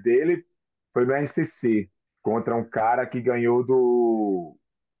que eu vi dele foi no RCC, contra um cara que ganhou do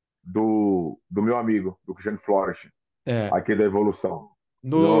meu amigo, do Cristiano Flores, É. aqui da Evolução. Eu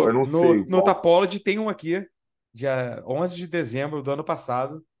No, não sei no, no qual. Tapology tem um aqui, dia 11 de dezembro do ano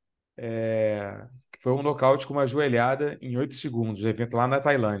passado, que foi um nocaute com uma joelhada em 8 segundos, evento lá na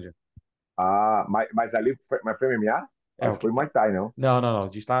Tailândia. Mas ali mas foi MMA? É Acho o que que. foi Muay Thai, não. Não, não, não,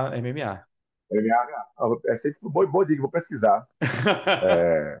 diz tá MMA. MMA, essa aí foi boa dica, vou pesquisar.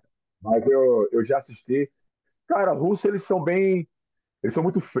 Mas eu já assisti. Cara, russos, eles são bem. Eles são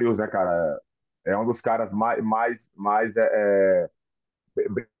muito frios, né, cara? É um dos caras mais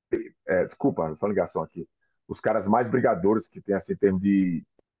desculpa, não falando ligação aqui. Os caras mais brigadores que tem, assim, em termos de.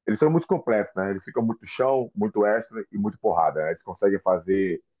 Eles são muito completos, né? Eles ficam muito chão, muito extra e muito porrada, né? Eles conseguem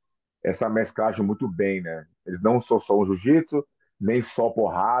fazer essa mesclagem muito bem, né? Eles não são só um jiu-jitsu, nem só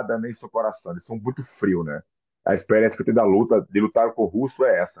porrada, nem só coração. Eles são muito frios, né? A experiência que eu tenho da luta, de lutar com o russo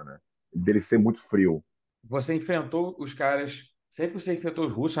é essa, né? Dele ser muito frio. Você enfrentou os caras, sempre você enfrentou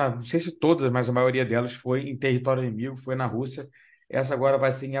os russos, não sei se todas, mas a maioria delas foi em território inimigo, foi na Rússia. Essa agora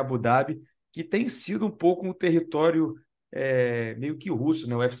vai ser em Abu Dhabi, que tem sido um pouco um território meio que russo,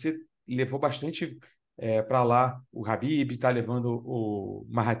 né? O UFC levou bastante para lá. O Khabib está levando o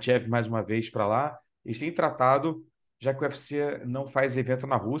Makhachev mais uma vez para lá. Eles têm tratado, já que o UFC não faz evento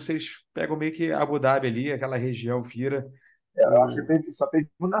na Rússia, eles pegam meio que Abu Dhabi ali, aquela região, vira. Eu acho que só teve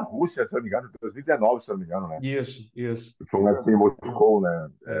um na Rússia, se eu não me engano, em 2019, se eu não me engano, né? Isso, isso. Foi um UFC em Moscou, né?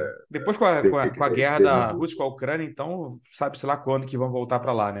 É. Depois com a guerra Teve na da Rússia Rússia. com a Ucrânia, então sabe-se lá quando que vão voltar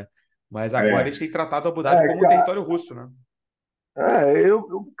para lá, né? Mas agora É, eles têm tratado Abu Dhabi como um cara, território russo, né?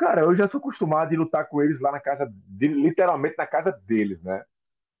 cara, eu já sou acostumado de lutar com eles lá na casa, literalmente na casa deles, né?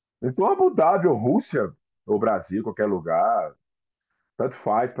 Então, Abu Dhabi ou Rússia, ou Brasil, qualquer lugar, tanto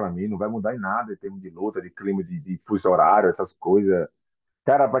faz pra mim, não vai mudar em nada em termos de luta, de clima, de fuso horário, essas coisas.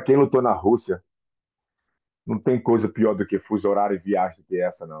 Cara, pra quem lutou na Rússia, não tem coisa pior do que fuso horário e viagem do que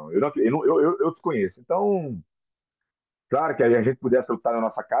essa, não. Eu desconheço. Então, claro que aí a gente pudesse lutar na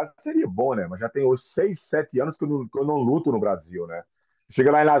nossa casa, seria bom, né? Mas já tem uns 6, 7 anos que eu não luto no Brasil, né?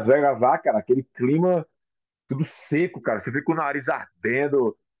 Chega lá em Las Vegas, lá, cara, aquele clima tudo seco, cara. Você fica com o nariz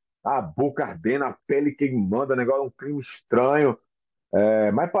ardendo, a boca ardendo, a pele queimando, o negócio é um clima estranho.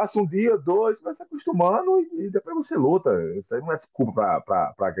 Mas passa um dia, dois, vai se acostumando e depois você luta. Isso aí não é desculpa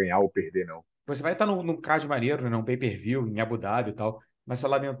pra ganhar ou perder, não. Você vai estar num card maneiro, né? Num pay-per-view em Abu Dhabi e tal, mas você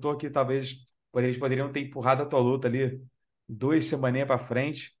lamentou que talvez eles poderiam ter empurrado a tua luta ali 2 semaninhas para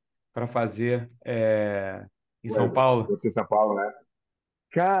frente para fazer em São Ué, Paulo. você em São Paulo, né?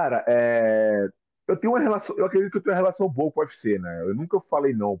 Cara, eu tenho uma relação, eu acredito que eu tenho uma relação boa com o UFC, né? Eu nunca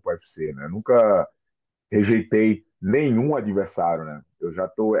falei não pro UFC, né? Eu nunca rejeitei nenhum adversário, né? Eu já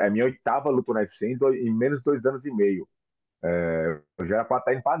tô, é a minha oitava luta no UFC em menos de 2 anos e meio. Eu já era pra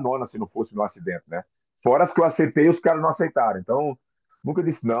estar indo pra nona se não fosse no acidente, né? Fora as que eu aceitei, os caras não aceitaram. Então, nunca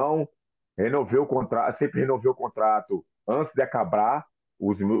disse não. Renovei o contrato, sempre renovei o contrato antes de acabar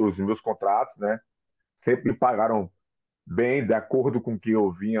os meus contratos, né? Sempre me pagaram bem, de acordo com o que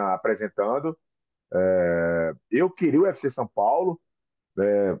eu vinha apresentando. Eu queria o UFC São Paulo,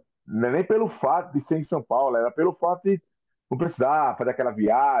 não é nem pelo fato de ser em São Paulo, era pelo fato de não precisar fazer aquela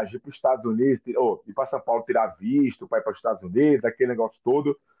viagem para os Estados Unidos, ou ir para São Paulo tirar visto para ir para os Estados Unidos, aquele negócio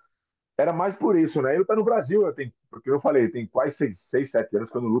todo. Era mais por isso, né? Ele tá no Brasil, porque eu falei, tem quase 6, 7 anos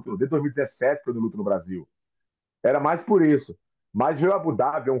que eu não luto, desde 2017 que eu não luto no Brasil. Era mais por isso. Mas veio Abu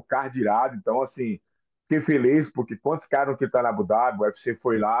Dhabi, é um card irado, então, assim, fiquei feliz, porque quantos caras que tá na Abu Dhabi, o UFC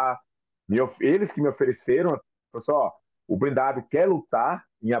foi lá, eles que me ofereceram, pessoal, o Blindado quer lutar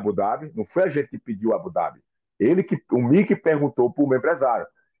em Abu Dhabi, não foi a gente que pediu Abu Dhabi. O Mickey perguntou pro meu empresário,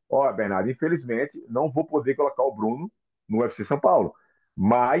 ó, Bernardo, infelizmente, não vou poder colocar o Bruno no UFC São Paulo,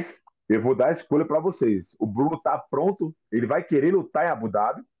 mas eu vou dar a escolha para vocês. O Bruno tá pronto, ele vai querer lutar em Abu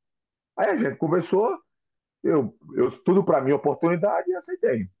Dhabi. Aí a gente conversou, tudo para mim oportunidade e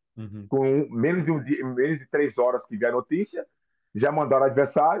aceitei. Uhum. Com menos de 3 horas que veio a notícia, já mandaram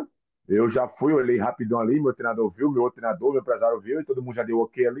adversário. Eu já fui, olhei rapidão ali, meu treinador viu, meu outro treinador, meu empresário viu, e todo mundo já deu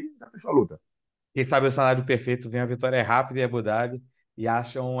ok ali, já fechou a luta. Quem sabe o cenário perfeito vem a vitória rápida em Abu Dhabi e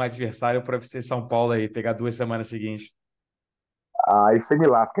acha um adversário para você São Paulo aí, pegar 2 semanas seguintes. Aí você me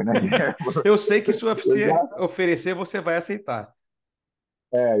lasca, né, Guilherme? Eu sei que se o Eu UFC já, oferecer, você vai aceitar.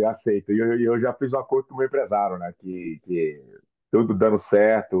 eu aceito. E eu já fiz um acordo com o meu empresário, né? Que tudo dando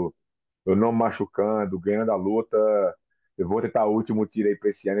certo, eu não me machucando, ganhando a luta. Eu vou tentar o último tiro aí pra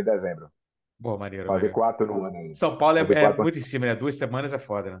esse ano em dezembro. Boa, maneiro, Fazer maneiro. 4 no ano aí. São Paulo Fazer é 4 muito em cima, né? 2 semanas é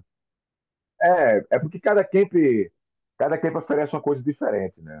foda, né? É porque cada camp oferece uma coisa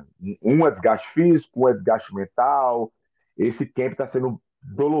diferente, né? Um é desgaste físico, um é desgaste mental. Esse camp está sendo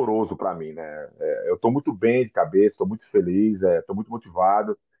doloroso para mim, né? Eu estou muito bem de cabeça, estou muito feliz, estou muito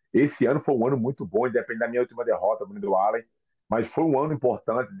motivado. Esse ano foi um ano muito bom, independente da minha última derrota, Bruno Allen, mas foi um ano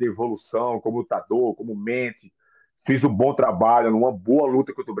importante de evolução como lutador, como mente. Fiz um bom trabalho, numa boa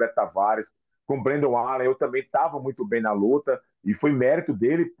luta contra o Brett Tavares. Com o Brandon Allen, eu também estava muito bem na luta. E foi mérito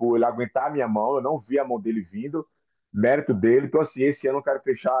dele por ele aguentar a minha mão, eu não vi a mão dele vindo, mérito dele. Então, assim, esse ano eu quero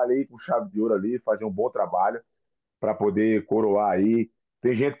fechar ali com chave de ouro ali, fazer um bom trabalho para poder coroar aí.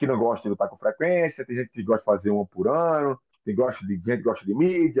 Tem gente que não gosta de lutar com frequência, tem gente que gosta de fazer uma por ano, tem gente que gosta de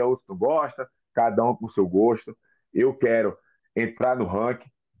mídia, outros não gosta, cada um com o seu gosto. Eu quero entrar no ranking,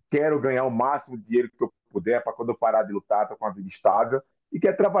 quero ganhar o máximo de dinheiro que eu puder para quando eu parar de lutar, estar com uma vida estável e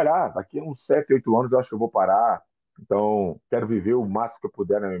quero trabalhar. Daqui a uns 7, 8 anos eu acho que eu vou parar. Então, quero viver o máximo que eu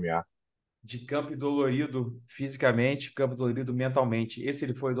puder na MMA. De campo dolorido fisicamente, campo dolorido mentalmente. Esse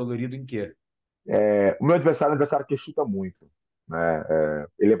ele foi dolorido em quê? O meu adversário é um adversário que chuta muito. Né?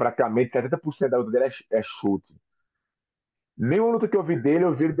 Ele é praticamente 70% da luta dele é chute. Nenhuma luta que eu vi dele,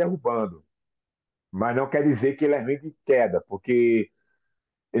 eu vi ele derrubando. Mas não quer dizer que ele é ruim de queda, porque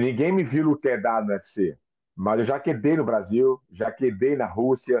ninguém me viu quedar no UFC. Mas eu já quedei no Brasil, já quedei na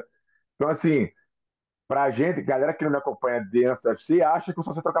Rússia. Então, assim, pra gente, galera que não me acompanha dentro do UFC, acha que eu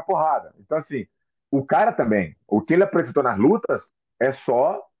só sei trocar porrada. Então, assim, o cara também, o que ele apresentou nas lutas é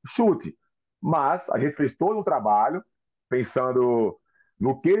só chute. Mas a gente fez todo um trabalho pensando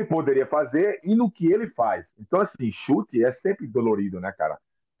no que ele poderia fazer e no que ele faz. Então, assim, chute é sempre dolorido, né, cara?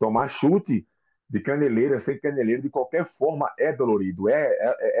 Tomar chute de caneleira, sem caneleira, de qualquer forma, é dolorido.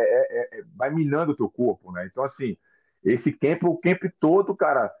 Vai minando o teu corpo, né? Então, assim, esse camp, o camp todo,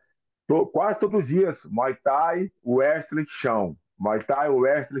 cara, quase todos os dias, Muay Thai, Wrestling, chão. Muay Thai,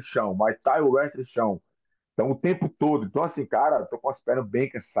 Wrestling, chão. Muay Thai, Wrestling, chão. Então, o tempo todo. Então, assim, cara, tô com as pernas bem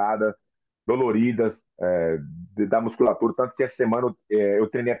cansadas, doloridas, da musculatura. Tanto que essa semana eu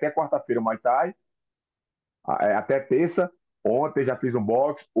treinei até quarta-feira o Muay Thai, até terça. Ontem já fiz um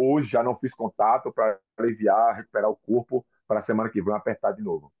box, hoje já não fiz contato para aliviar, recuperar o corpo para a semana que vem apertar de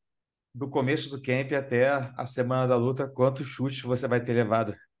novo. Do começo do camp até a semana da luta, quantos chutes você vai ter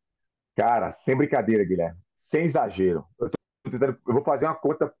levado? Cara, sem brincadeira, Guilherme, sem exagero. Eu vou fazer uma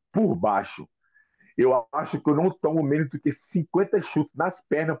conta por baixo. Eu acho que eu não tomo menos do que 50 chutes nas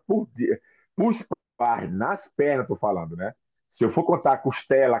pernas por dia. Por par, nas pernas, tô falando, né? Se eu for contar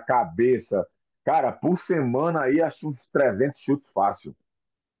costela, cabeça, cara, por semana aí acho uns 300 chutes fácil,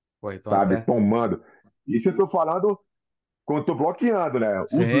 Pô, então sabe? até. Tomando. Isso eu tô falando quando tô bloqueando, né?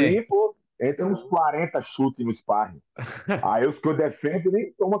 Os Sim. limpos, entra uns 40 chutes no sparring. Aí os que eu defendo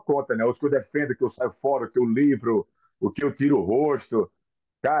nem toma conta, né? Os que eu defendo, que eu saio fora, que eu livro, o que eu tiro o rosto.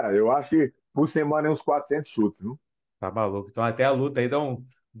 Cara, eu acho que por semana é uns 400 chutes, viu? Tá maluco. Então até a luta aí dá um.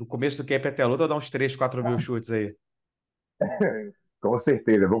 Do começo do camp até a luta dá uns 3, 4 mil chutes aí. Com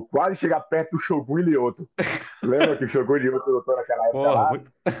certeza. Vou quase chegar perto do Shogun e Lyoto. Lembra que o Shogun e Lyoto lutou naquela época Porra, lá? muito.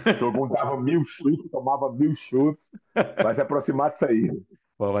 Shogun dava 1.000 chutes, tomava 1.000 chutes. Vai se aproximar disso aí.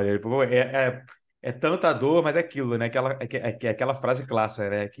 Pô, Valério, pô, é tanta dor, mas é aquilo, né? É aquela frase clássica,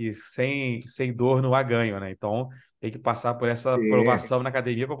 né? Que sem dor não há ganho, né? Então tem que passar por essa Sim. provação na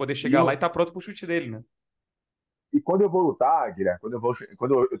academia para poder E, chegar lá e eu, estar pronto pro chute dele, né? e quando eu vou lutar, Guilherme,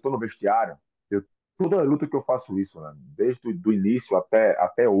 quando eu tô no vestiário, toda luta que eu faço isso, né? Desde o início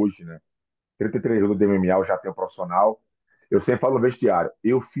até hoje, né? 33 anos de MMA, eu já tenho profissional. Eu sempre falo no vestiário,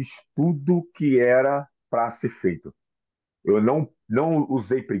 eu fiz tudo que era para ser feito. Eu não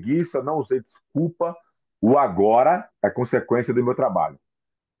usei preguiça, não usei desculpa. O agora é consequência do meu trabalho.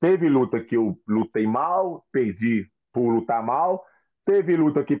 Teve luta que eu lutei mal, perdi por lutar mal. Teve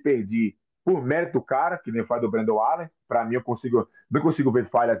luta que perdi por mérito do cara, que nem faz do Brandon Allen. Para mim, eu não consigo ver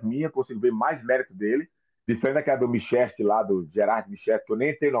falhas minhas, consigo ver mais mérito dele. Diferente daquela do Micheste lá, do Gerard Micheste, que eu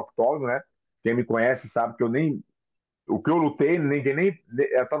nem tenho no octógono, né? Quem me conhece sabe que eu nem o que eu lutei, ninguém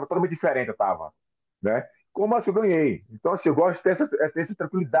eu tava totalmente diferente, eu tava, né? Como assim eu ganhei? então assim, eu gosto de ter essa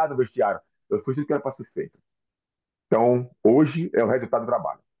tranquilidade no vestiário. Eu fiz tudo que era para ser feito. Então hoje é o resultado do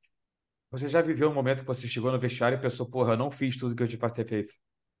trabalho. Você já viveu um momento que você chegou no vestiário e pensou, porra, eu não fiz tudo que eu tinha para ter feito?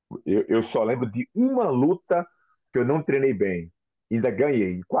 Eu só lembro de uma luta que eu não treinei bem. Ainda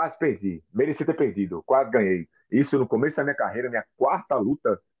ganhei, quase perdi. Mereci ter perdido, quase ganhei. Isso no começo da minha carreira, minha quarta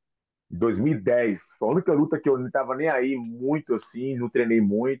luta, em 2010. Foi a única luta que eu não estava nem aí muito assim, não treinei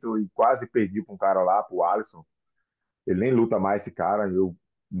muito e quase perdi para um cara lá, pro Alisson. Ele nem luta mais, esse cara.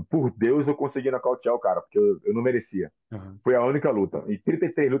 Por Deus, eu consegui nocautear o cara, porque eu não merecia. Uhum. Foi a única luta. E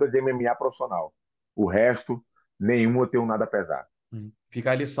 33 lutas de MMA profissional. O resto, nenhuma eu tenho nada a pesar.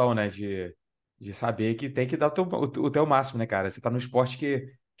 Fica a lição, né, de saber que tem que dar o teu máximo, né, cara? Você tá no esporte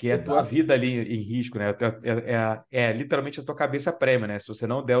que é a tua Exato. vida ali em risco, né? É literalmente a tua cabeça prêmio, né? Se você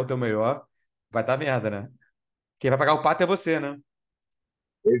não der o teu melhor, vai dar merda, né? Quem vai pagar o pato é você, né?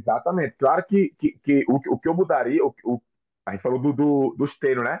 Exatamente. Claro que o que eu mudaria, a gente falou dos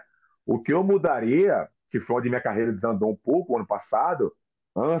treinos, né? O que eu mudaria, que foi onde minha carreira desandou um pouco ano passado,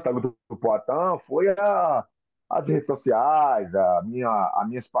 antes da luta do Poatan, foi as redes sociais, as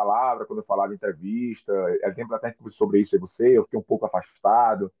minhas palavras quando eu falava em entrevista. É tempo até que sobre isso aí você, eu fiquei um pouco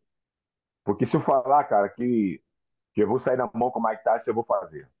afastado. Porque se eu falar, cara, que eu vou sair na mão com o Mike Tyson, eu vou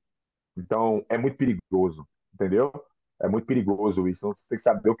fazer. Então, é muito perigoso, entendeu? É muito perigoso isso. Então, você tem que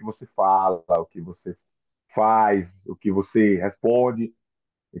saber o que você fala, o que você faz, o que você responde.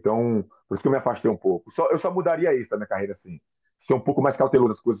 Então, por isso que eu me afastei um pouco. Eu só mudaria isso da minha carreira, assim. Ser um pouco mais cauteloso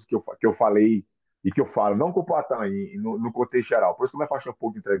nas coisas que eu falei e que eu falo, não com o Poatan, no contexto geral. Por isso que eu me afastei um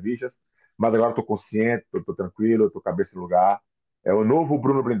pouco de entrevistas, mas agora estou consciente, estou tranquilo, estou cabeça no lugar. É o novo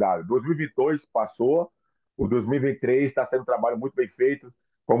Bruno Blindado. 2022 passou, o 2023 está sendo um trabalho muito bem feito.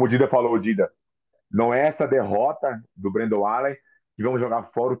 Como o Dida falou, Dida, não é essa derrota do Brandon Allen que vamos jogar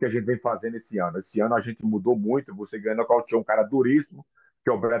fora o que a gente vem fazendo esse ano. Esse ano a gente mudou muito. Você ganhou, nocauteou um cara duríssimo, que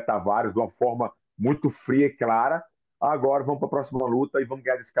é o Brett Tavares, de uma forma muito fria e clara. Agora vamos para a próxima luta e vamos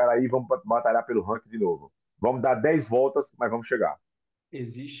ganhar desse cara aí e vamos batalhar pelo ranking de novo. Vamos dar 10 voltas, mas vamos chegar.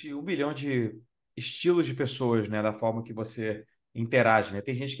 Existe um bilhão de estilos de pessoas, né, da forma que você interage, né?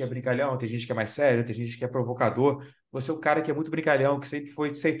 Tem gente que é brincalhão, tem gente que é mais sério, tem gente que é provocador. Você é um cara que é muito brincalhão, que sempre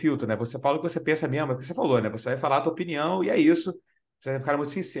foi sem filtro, né? Você fala o que você pensa mesmo, é o que você falou, né? Você vai falar a tua opinião e é isso. Você é um cara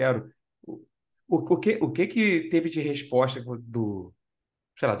muito sincero. O que teve de resposta do,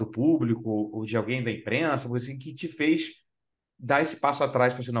 sei lá, do público ou de alguém da imprensa, assim, que te fez dar esse passo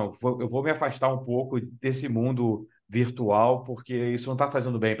atrás, para assim, não, eu vou me afastar um pouco desse mundo virtual, porque isso não está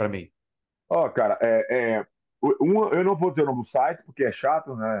fazendo bem para mim. Ó, cara, eu não vou dizer o nome do site, porque é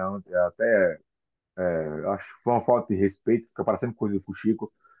chato, né? Até acho que foi uma falta de respeito, fica parecendo coisa de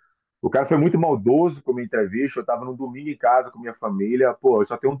fuxico. O cara foi muito maldoso com a minha entrevista. Eu tava no domingo em casa com minha família. Pô, eu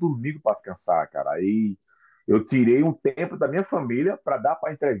só tenho um domingo para descansar, cara. Aí eu tirei um tempo da minha família para dar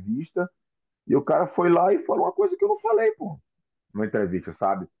para entrevista. E o cara foi lá e falou uma coisa que eu não falei, pô, numa entrevista,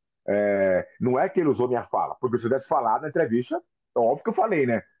 sabe? Não é que ele usou minha fala, porque se eu tivesse falado na entrevista, é óbvio que eu falei,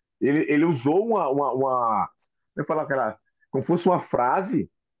 né? Ele usou como é que fala aquela, como fosse uma frase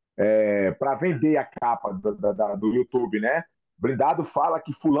para vender a capa do YouTube, né? Blindado fala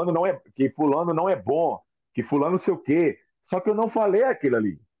que fulano não é bom, que fulano não sei o quê. Só que eu não falei aquilo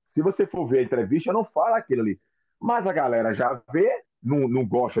ali. Se você for ver a entrevista, eu não falo aquilo ali. Mas a galera já vê, não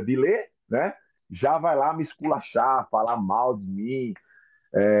gosta de ler, né? Já vai lá me esculachar, falar mal de mim.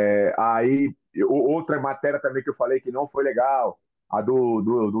 Outra matéria também que eu falei que não foi legal, a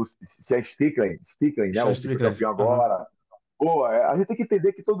do se é Stickling, né? Sean O que foi Strickland. campeão Aham. agora. Pô, a gente tem que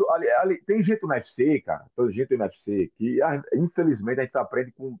entender que tem gente no UFC, cara, todo gente no UFC, que infelizmente a gente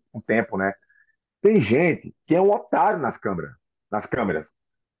aprende com o tempo, né? Tem gente que é um otário nas câmeras.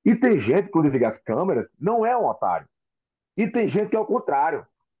 E tem gente que, quando desliga as câmeras, não é um otário. E tem gente que é o contrário.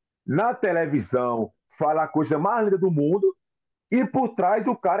 Na televisão, fala a coisa mais linda do mundo, e por trás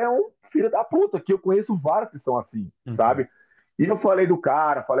o cara é um filho da puta, que eu conheço vários que são assim, Uhum. sabe? E eu falei do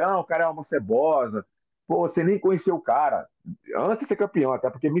cara, falei, o cara é uma cebosa. Pô, você nem conheceu o cara antes de ser campeão, até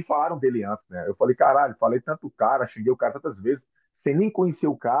porque me falaram dele antes, né? Eu falei, caralho, falei tanto o cara, xinguei o cara tantas vezes, sem nem conhecer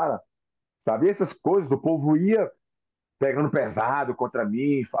o cara, sabe? Essas coisas, o povo ia pegando pesado contra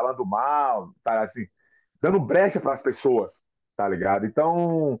mim, falando mal, tá assim, dando brecha para as pessoas, tá ligado?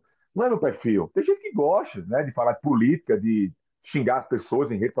 Então, não é meu perfil. Tem gente que gosta, né, de falar de política, de xingar as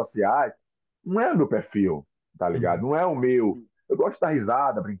pessoas em redes sociais. Não é o meu perfil, tá ligado? Uhum. Não é o meu. Eu gosto de dar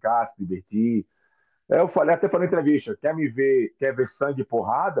risada, brincar, se divertir. Até falei na entrevista, quer ver sangue e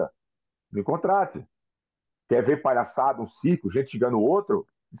porrada? Me contrate. Quer ver palhaçada, um circo, gente xingando o outro?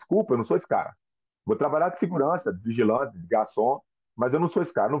 Desculpa, eu não sou esse cara. Vou trabalhar de segurança, de vigilante, de garçom, mas eu não sou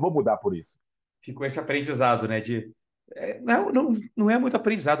esse cara, não vou mudar por isso. Ficou esse aprendizado, né? Não é muito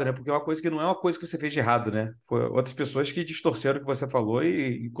aprendizado, né? Porque é uma coisa que não é uma coisa que você fez de errado, né? Foi outras pessoas que distorceram o que você falou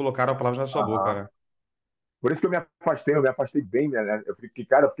e colocaram a palavra na sua boca, Aham. né? Por isso que eu me afastei bem, né? Eu fiquei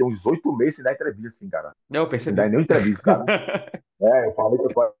uns 8 meses sem dar entrevista, assim, cara. Eu Sem dar percebi. nenhuma entrevista, sabe? Eu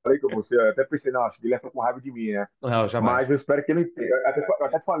falei com você, eu até pensei, não, acho que ele ficou com raiva de mim, né? Não, jamais. Mas eu espero que ele entenda. Eu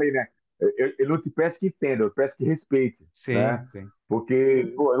até falei, né? Eu não te peço que entenda, eu peço que respeite, né? Sim, sim.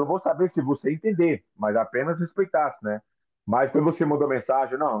 Porque, pô, eu não vou saber se você entender, mas apenas respeitasse, né? Mas quando você mandou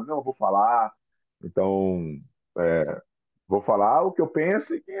mensagem, não, eu vou falar, então, é, vou falar o que eu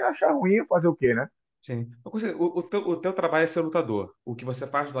penso e quem achar ruim, fazer o quê, né? Sim. O teu trabalho é ser lutador. O que você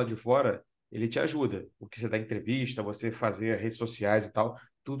faz do lado de fora, ele te ajuda. O que você dá entrevista, você fazer redes sociais e tal,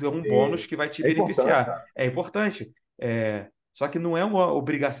 tudo é um bônus É, que vai te é importante, beneficiar. cara. É importante. Só que não é uma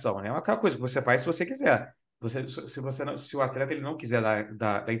obrigação, né? É aquela coisa que você faz se você quiser. Se o atleta ele não quiser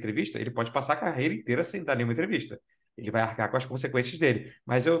dar entrevista, ele pode passar a carreira inteira sem dar nenhuma entrevista. Ele vai arcar com as consequências dele.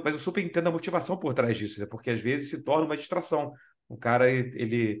 Mas eu super entendo a motivação por trás disso, né? Porque às vezes se torna uma distração. O cara,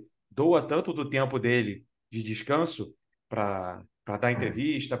 ele doa tanto do tempo dele de descanso para dar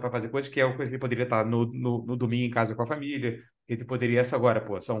entrevista, para fazer coisas que é uma coisa que ele poderia estar no domingo em casa com a família, que ele poderia essa agora,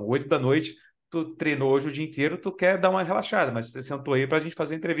 pô, são 8 da noite, tu treinou hoje o dia inteiro, tu quer dar uma relaxada, mas você sentou aí para a gente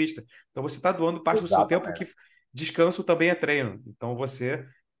fazer entrevista. Então você está doando parte do seu tempo que Exatamente. descanso também é treino. Então você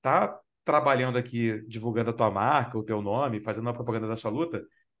está trabalhando aqui, divulgando a tua marca, o teu nome, fazendo uma propaganda da sua luta,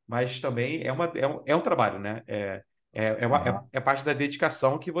 mas também é um trabalho, né? É parte da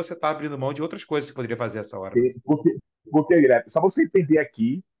dedicação que você está abrindo mão de outras coisas que você poderia fazer essa hora, né? Porque, Guilherme, só você entender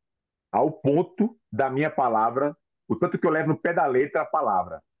aqui ao ponto da minha palavra, o tanto que eu levo no pé da letra a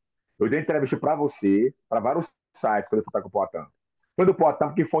palavra. Eu dei entrevista para você, para vários sites, quando eu fui estar com o Poitin. Foi do Poitin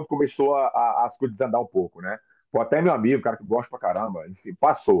porque foi onde começou as coisas desandar um pouco, né? Poitin é meu amigo, cara que gosta pra caramba. Enfim,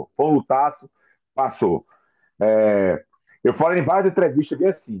 passou. Foi um lutaço, passou. É, eu falei em várias entrevistas bem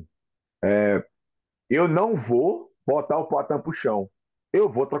assim, eu não vou botar o Poitin pro chão. Eu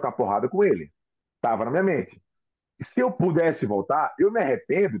vou trocar porrada com ele. Tava na minha mente. Se eu pudesse voltar, eu me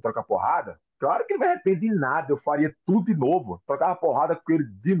arrependo de trocar porrada? Claro que não me arrependo de nada, eu faria tudo de novo, trocava porrada com ele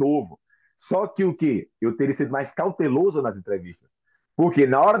de novo. Só que o quê? Eu teria sido mais cauteloso nas entrevistas. Porque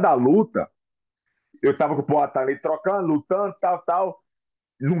na hora da luta, eu tava com o Poatan ali trocando, lutando, tal, tal.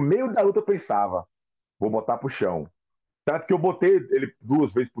 No meio da luta eu pensava, vou botar pro chão. Tanto que eu botei ele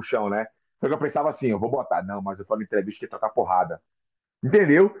 2 vezes pro chão, né? Só que eu pensava assim, eu vou botar. Não, mas eu falei na entrevista que ia trocar porrada.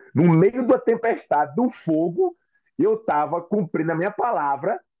 Entendeu? No meio da tempestade, do fogo, eu tava cumprindo a minha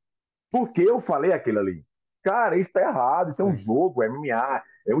palavra porque eu falei aquilo ali. Cara, isso tá errado, isso é um Sim. jogo, é MMA,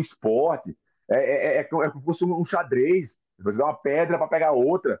 é um esporte, é como se fosse um xadrez. Você dá uma pedra para pegar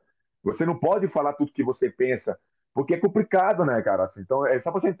outra. Você não pode falar tudo que você pensa, porque é complicado, né, cara? Assim, então, é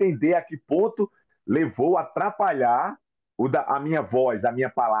só você entender a que ponto levou a atrapalhar a minha voz, a minha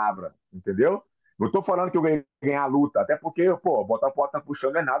palavra, entendeu? Não estou falando que eu ganhar a luta, até porque, pô, botar o Poatan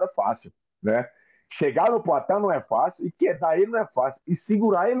puxando não é nada fácil, né? Chegar no Poatan não é fácil, e quedar ele não é fácil. E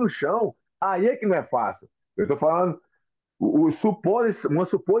segurar ele no chão, aí é que não é fácil. Eu estou falando uma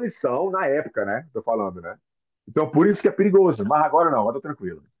suposição na época, né? Estou falando, né? Então, por isso que é perigoso. Mas agora não, agora tô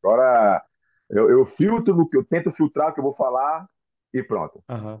tranquilo. Agora eu filtro no que eu tento filtrar o que eu vou falar e pronto.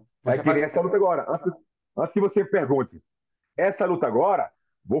 Aham. É Você que nem faz. essa luta agora. Antes que você pergunte, essa luta agora,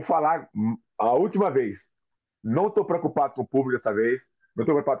 vou falar a última vez. Não estou preocupado com o público dessa vez. Não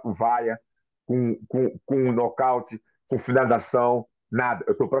estou preocupado com vaia, com nocaute, com finalização, nada.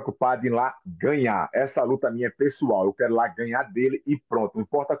 Eu estou preocupado em ir lá ganhar. Essa luta minha é pessoal. Eu quero ir lá ganhar dele e pronto. Não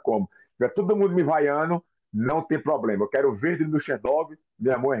importa como. Se tiver todo mundo me vaiando, não tem problema. Eu quero ver ele no Sherdog,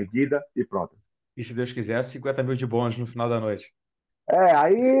 minha mão erguida e pronto. E se Deus quiser, 50 mil de bônus no final da noite.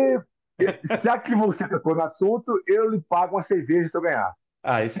 Aí, já que você tocou no assunto, eu lhe pago uma cerveja se eu ganhar.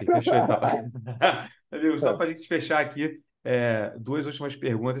 Ah, esse fechou então. Amigo, só para a gente fechar aqui, duas últimas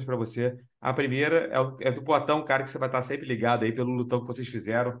perguntas para você. A primeira é do Potão, cara, que você vai estar sempre ligado aí pelo lutão que vocês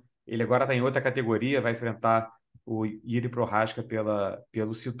fizeram. Ele agora está em outra categoria, vai enfrentar o Iri Prohaska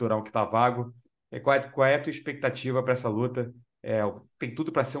pelo cinturão que está vago. Qual é a tua expectativa para essa luta? Tem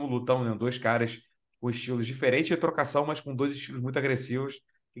tudo para ser um lutão, né? Dois caras com estilos diferentes de trocação, mas com dois estilos muito agressivos.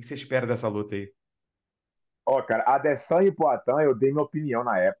 O que você espera dessa luta aí? Ó, cara, a Adesanya e Poatan, eu dei minha opinião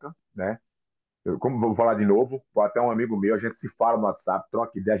na época, né? Como vou falar de novo, Poatan é um amigo meu, a gente se fala no WhatsApp,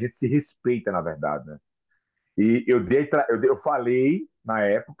 troca ideia, a gente se respeita, na verdade, né? E eu falei na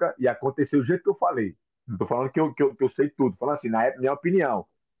época e aconteceu do jeito que eu falei. Não tô falando que eu sei tudo, tô falando assim, na época, minha opinião.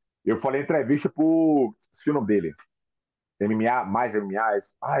 Eu falei em entrevista pro. Esqueci o nome dele. MMA, mais MMA.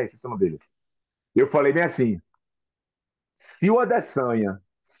 Esqueci o nome dele. Eu falei bem assim: se o Adesanya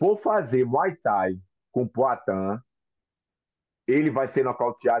for fazer Muay Thai com o Poatan, ele vai ser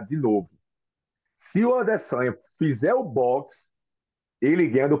nocauteado de novo. Se o Adesanya fizer o boxe, ele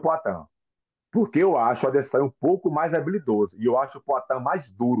ganha do Poatan. Porque eu acho o Adesanya um pouco mais habilidoso. E eu acho o Poatan mais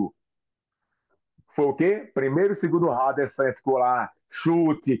duro. Foi o quê? Primeiro e segundo round, a Adesanya ficou lá,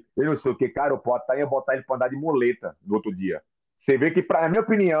 chute, eu não sei o quê. Cara, o Poatan ia botar ele pra andar de muleta no outro dia. Você vê que, na minha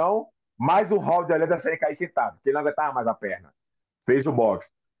opinião, mais um round ali, a Adesanya cair sentado, porque ele não aguentava mais a perna. Fez o boxe.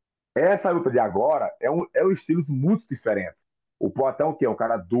 Essa luta de agora é um estilos muito diferentes. O Poatan, o quê? É um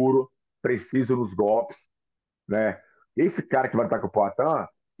cara duro, preciso nos golpes, né? Esse cara que vai estar com o Poatan,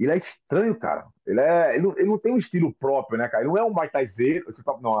 ele é estranho, cara. Ele não tem um estilo próprio, né, cara? Ele não é um Muay Thaizeiro,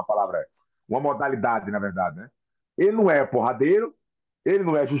 não, a palavra é uma modalidade, na verdade, né? Ele não é porradeiro, ele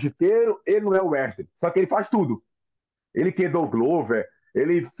não é jiu-jiteiro, ele não é wrestler. Só que ele faz tudo. Ele quedou o Glover,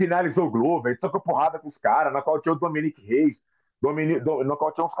 ele finalizou o Glover, ele tocou porrada com os caras, nocauteou o Dominic Reis,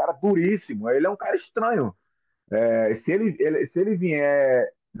 nocauteou uns caras duríssimos. Ele é um cara estranho. Se ele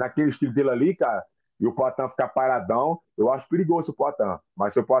vier naquele estilo dele ali, cara, e o Poatan ficar paradão, eu acho perigoso o Poatan.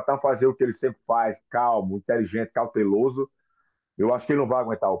 Mas se o Poatan fazer o que ele sempre faz, calmo, inteligente, cauteloso, eu acho que ele não vai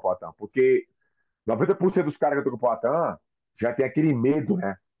aguentar o Poatan. Porque 90% dos caras que estão com o Poatan já tem aquele medo,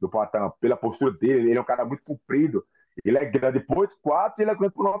 né? Do Poatan, pela postura dele. Ele é um cara muito comprido. Ele é grande por 4 e ele é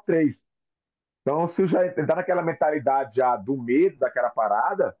grande por 9'3". Então, se já entrar naquela mentalidade já do medo daquela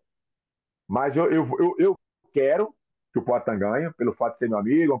parada, mas eu quero que o Poatan ganhe, pelo fato de ser meu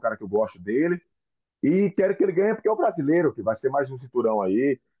amigo, é um cara que eu gosto dele. E quero que ele ganhe porque é o brasileiro, que vai ser mais um cinturão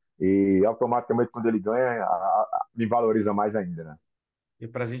aí. E automaticamente, quando ele ganha, me valoriza mais ainda, né? E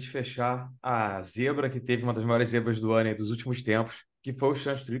para a gente fechar, a zebra que teve uma das maiores zebras do ano e dos últimos tempos, que foi o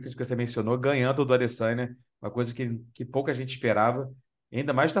Sean Strickland, que você mencionou, ganhando do Adesanya, uma coisa que pouca gente esperava,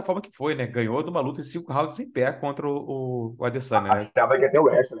 ainda mais da forma que foi, né? Ganhou numa luta em 5 rounds em pé contra o Adesanya, né? Achava que ia ter o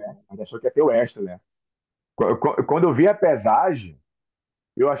extra, né? Achou que ia ter o extra, né? Quando eu vi a pesagem,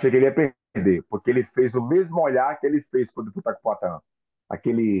 eu achei que ele ia perder, porque ele fez o mesmo olhar que ele fez quando foi com o Poatan.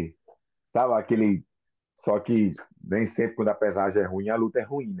 Aquele, sabe, aquele. Só que nem sempre quando a pesagem é ruim, a luta é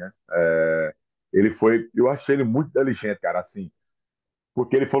ruim, né? Ele foi. Eu achei ele muito inteligente, cara, assim.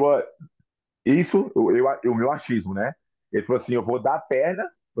 Porque ele falou. Isso, o meu achismo, né? Ele falou assim: eu vou dar a perna,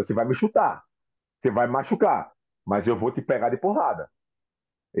 você vai me chutar, você vai me machucar, mas eu vou te pegar de porrada.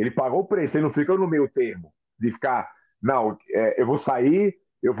 Ele pagou o preço, ele não fica no meio termo, de ficar, não, eu vou sair,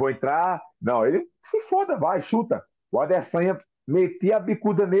 eu vou entrar. Não, ele se foda, vai, chuta. O Adesanya metia a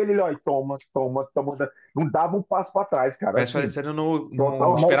bicuda nele, ele, ó, e toma, toma, toma. Não dava um passo para trás, cara. Parece que o Assim, Adesanya não total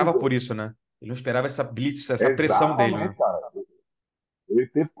modo. esperava por isso, né? Ele não esperava essa blitz, essa pressão dele, né? Exatamente, cara. Ele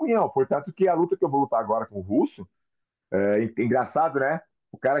teve punhão. Portanto, que a luta que eu vou lutar agora com o Russo, engraçado, né?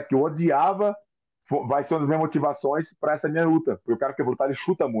 O cara que eu odiava vai ser uma das minhas motivações para essa minha luta. Porque o cara que eu vou lutar, ele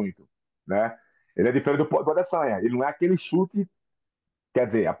chuta muito, né? Ele é diferente do Adesanya. Ele não é aquele chute, quer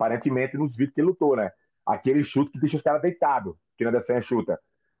dizer, aparentemente nos vídeos que ele lutou, né? Aquele chute que deixa os caras deitados, que o Adesanya chuta.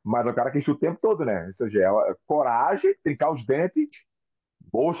 Mas é o cara que chuta o tempo todo, né? Ou seja, é coragem, trincar os dentes,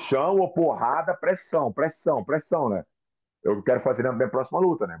 ou chão, ou porrada, pressão, pressão, pressão, né? Eu quero fazer na minha próxima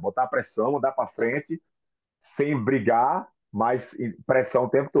luta, né? Botar pressão, andar para frente, sem brigar, mas pressão o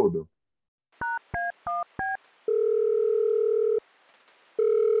tempo todo.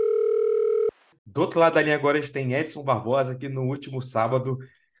 Do outro lado da linha agora a gente tem Edson Barboza, que no último sábado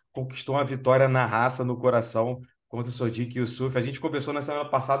conquistou uma vitória na raça, no coração, contra o Sodiq e o Suf. A gente conversou na semana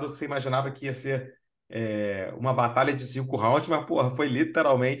passada, você imaginava que ia ser uma batalha de 5 rounds, mas, porra, foi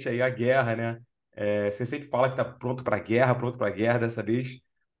literalmente aí a guerra, né? Você sempre fala que tá pronto para guerra, dessa vez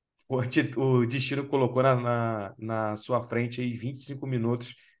o destino colocou na sua frente aí 25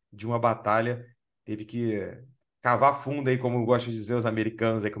 minutos de uma batalha. Teve que cavar fundo aí, como gostam de dizer os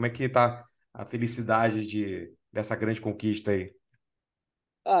americanos aí. Como é que tá a felicidade dessa grande conquista aí?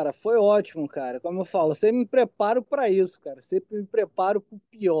 Cara, foi ótimo, cara. Como eu falo, sempre me preparo para isso, cara. Sempre me preparo para o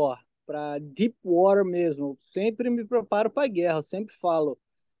pior, para deep water mesmo. Sempre me preparo para guerra, eu sempre falo.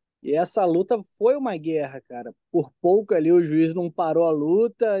 E essa luta foi uma guerra, cara. Por pouco ali o juiz não parou a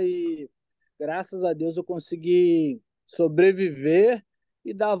luta e graças a Deus eu consegui sobreviver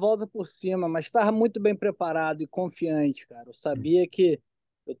e dar a volta por cima, mas estava muito bem preparado e confiante, cara. Eu sabia que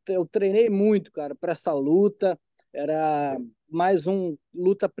eu treinei muito, cara, para essa luta. Era mais um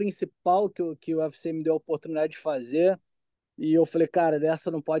luta principal que o UFC me deu a oportunidade de fazer. E eu falei, cara,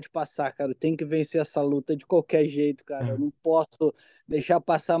 dessa não pode passar, cara. Eu tenho que vencer essa luta de qualquer jeito, cara. Eu não posso deixar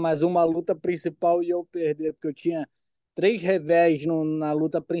passar mais uma luta principal e eu perder, porque eu tinha 3 revés na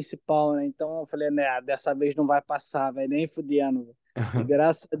luta principal, né? Então eu falei, né, dessa vez não vai passar, vai nem fudendo, véio. E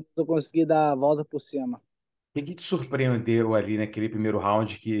graças a Deus eu consegui dar a volta por cima. O que te surpreendeu ali naquele primeiro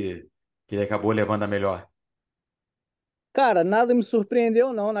round que ele acabou levando a melhor? Cara, nada me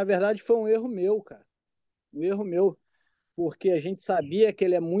surpreendeu, não. Na verdade, foi um erro meu, cara. Um erro meu. Porque a gente sabia que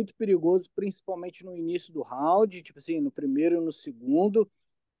ele é muito perigoso, principalmente no início do round, tipo assim, no primeiro e no segundo.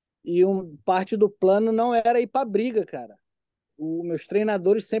 E parte do plano não era ir pra briga, cara. Os meus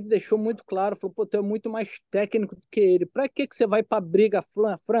treinadores sempre deixou muito claro, falou, pô, tu é muito mais técnico do que ele. Pra que você vai pra briga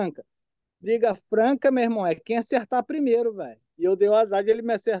franca? Briga franca, meu irmão, é quem acertar primeiro, velho. E eu dei o azar de ele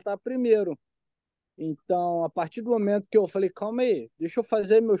me acertar primeiro. Então, a partir do momento que eu falei, calma aí, deixa eu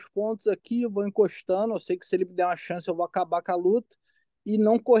fazer meus pontos aqui, eu vou encostando, eu sei que se ele me der uma chance eu vou acabar com a luta e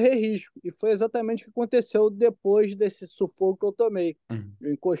não correr risco. E foi exatamente o que aconteceu depois desse sufoco que eu tomei. Uhum.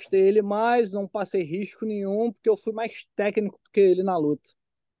 Eu encostei ele mais, não passei risco nenhum, porque eu fui mais técnico do que ele na luta.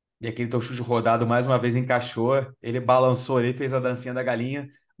 E aquele teu chute rodado mais uma vez encaixou, ele balançou ali, fez a dancinha da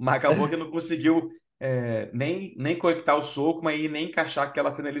galinha, mas acabou que não conseguiu nem conectar o soco, mas nem encaixar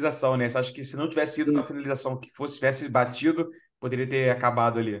aquela finalização, né? Você acha que se não tivesse ido com a finalização, que tivesse batido, poderia ter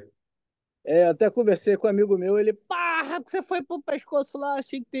acabado ali. É, eu até conversei com um amigo meu, ele, porra, você foi pro pescoço lá,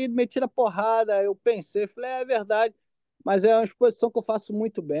 achei que ter ido metido a porrada. Eu pensei, falei, é verdade, mas é uma exposição que eu faço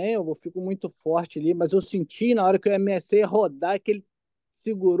muito bem, eu fico muito forte ali, mas eu senti na hora que eu comecei a rodar que ele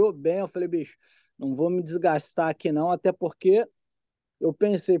segurou bem, eu falei, bicho, não vou me desgastar aqui não, até porque eu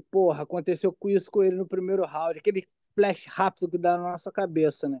pensei, porra, aconteceu com isso com ele no primeiro round, aquele flash rápido que dá na nossa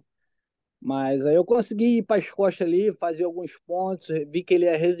cabeça, né? Mas aí eu consegui ir para as costas ali, fazer alguns pontos, vi que ele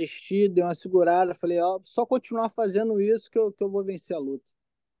ia resistir, dei uma segurada, falei, ó, só continuar fazendo isso que eu vou vencer a luta.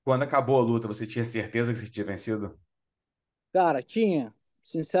 Quando acabou a luta, você tinha certeza que você tinha vencido? Cara, tinha.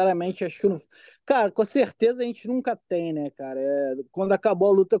 Sinceramente, acho que não. Cara, com certeza a gente nunca tem, né, cara? Quando acabou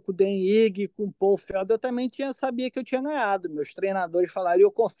a luta com o Dan Ige, com o Paul Felder, eu também sabia que eu tinha ganhado. Meus treinadores falaram, e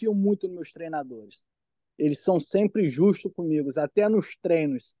eu confio muito nos meus treinadores. Eles são sempre justos comigo, até nos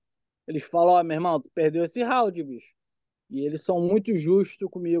treinos. Eles falam, ó, meu irmão, tu perdeu esse round, bicho. E eles são muito justos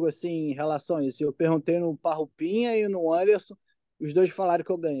comigo, assim, em relação a isso. Eu perguntei no Parrupinha e no Anderson, os dois falaram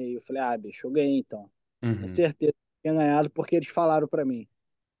que eu ganhei. Eu falei, ah, bicho, eu ganhei então. É Uhum. certeza que eu tinha ganhado porque eles falaram para mim.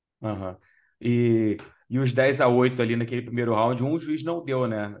 Aham. E os 10-8 ali naquele primeiro round, um juiz não deu,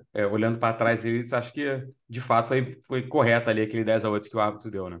 né? Olhando para trás, ele acho que de fato foi correto ali aquele 10-8 que o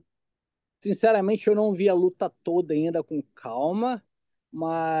árbitro deu, né? Sinceramente, eu não vi a luta toda ainda com calma,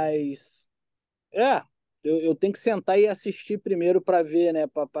 mas é, eu tenho que sentar e assistir primeiro para ver, né,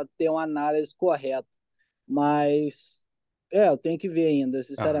 para ter uma análise correta. Mas eu tenho que ver ainda. Aham.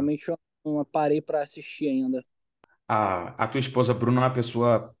 Sinceramente, eu não parei para assistir ainda. A tua esposa Bruna é uma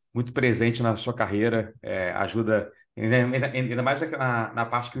pessoa muito presente na sua carreira, ajuda, ainda mais na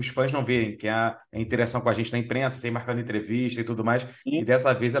parte que os fãs não veem, que é a interação com a gente na imprensa, sem marcando entrevista e tudo mais. E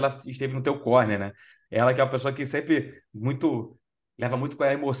dessa vez ela esteve no teu corner, né? Ela que é uma pessoa que sempre leva muito com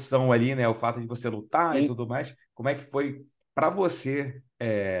a emoção ali, né? O fato de você lutar e Sim. tudo mais. Como é que foi para você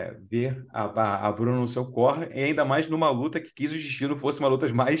ver a Bruna no seu corner, e ainda mais numa luta que quis o destino fosse uma luta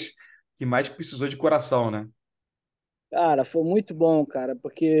que mais precisou de coração, né? Cara, foi muito bom, cara,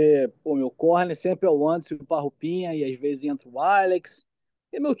 porque pô, meu corner sempre é o Anderson e o Parrupinha, e às vezes entra o Alex.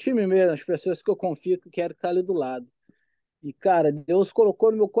 É meu time mesmo, as pessoas que eu confio que quero estar ali do lado. E, cara, Deus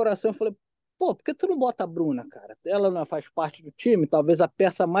colocou no meu coração, eu falei, pô, por que tu não bota a Bruna, cara? Ela não faz parte do time, talvez a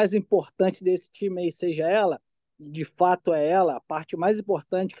peça mais importante desse time aí seja ela, e de fato é ela, a parte mais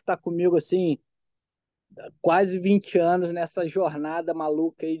importante que tá comigo, assim, quase 20 anos nessa jornada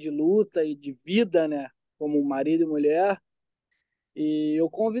maluca aí de luta e de vida, né? Como marido e mulher. E eu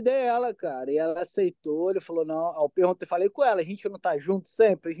convidei ela, cara, e ela aceitou. Ele falou: não. Eu perguntei, falei com ela: a gente não tá junto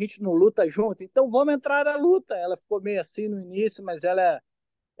sempre, a gente não luta junto, então vamos entrar na luta. Ela ficou meio assim no início, mas ela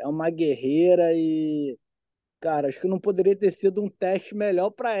é uma guerreira e, cara, acho que não poderia ter sido um teste melhor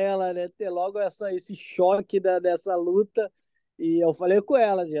para ela, né? Ter logo esse choque dessa luta. E eu falei com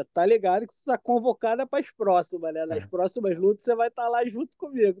ela, já tá ligado que você tá convocada para as próximas, né? Nas próximas lutas você vai estar lá junto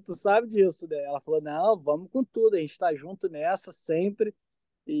comigo, tu sabe disso, né? Ela falou: não, vamos com tudo, a gente tá junto nessa sempre.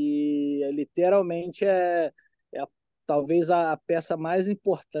 E literalmente talvez a peça mais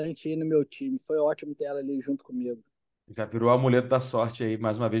importante aí no meu time. Foi ótimo ter ela ali junto comigo. Já virou o amuleto da sorte aí,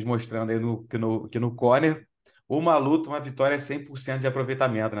 mais uma vez mostrando aí que no corner, uma luta, uma vitória é 100% de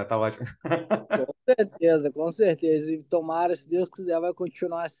aproveitamento, né? Tá ótimo. Com certeza, com certeza. E tomara, se Deus quiser, vai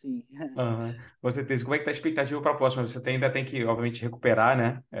continuar assim. Aham, com certeza. Como é que tá a expectativa para a próxima? Ainda tem que, obviamente, recuperar,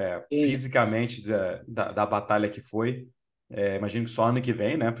 né? Sim, Fisicamente da batalha que foi. Imagino que só ano que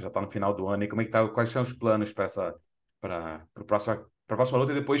vem, né? Já tá no final do ano. E como é que tá? Quais são os planos para a próxima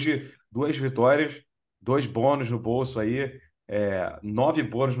luta? Depois de duas vitórias, dois bônus no bolso aí, 9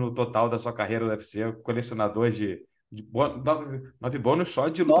 bônus no total da sua carreira no UFC, colecionador Nove bônus só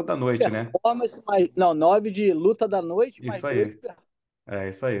de luta da noite, né? Performance, não, 9 de luta da noite, mais Isso 2 aí. de performance. É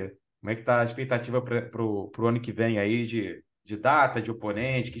isso aí. Como é que tá a expectativa pro ano que vem aí de data, de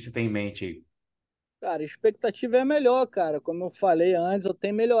oponente? O que você tem em mente aí? Cara, a expectativa é melhor, cara. Como eu falei antes, eu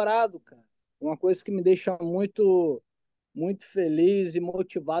tenho melhorado, cara. Uma coisa que me deixa muito, muito feliz e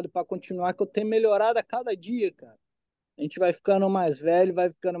motivado para continuar, é que eu tenho melhorado a cada dia, cara. A gente vai ficando mais velho,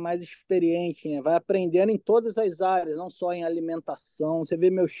 vai ficando mais experiente, né? Vai aprendendo em todas as áreas, não só em alimentação. Você vê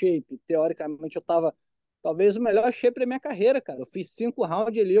meu shape, teoricamente eu tava talvez o melhor shape da minha carreira, cara. Eu fiz 5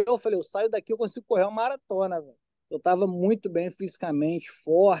 rounds ali, eu falei, eu saio daqui, eu consigo correr uma maratona, velho. Eu tava muito bem fisicamente,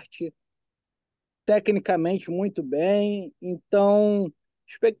 forte, tecnicamente muito bem. Então,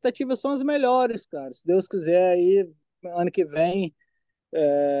 expectativas são as melhores, cara. Se Deus quiser aí, ano que vem,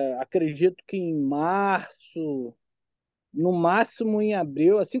 acredito que em março, no máximo em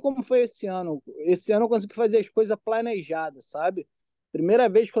abril, assim como foi esse ano. Esse ano eu consegui fazer as coisas planejadas, sabe? Primeira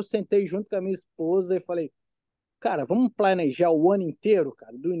vez que eu sentei junto com a minha esposa e falei, cara, vamos planejar o ano inteiro,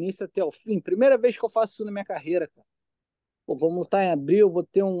 cara, do início até o fim. Primeira vez que eu faço isso na minha carreira, cara. Pô, vamos lutar em abril, vou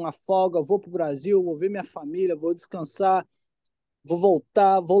ter uma folga, vou pro Brasil, vou ver minha família, vou descansar, vou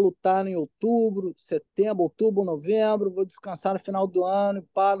voltar, vou lutar em outubro, setembro, outubro, novembro, vou descansar no final do ano, e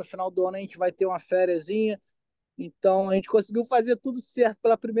pá, no final do ano a gente vai ter uma fériasinha. Então, a gente conseguiu fazer tudo certo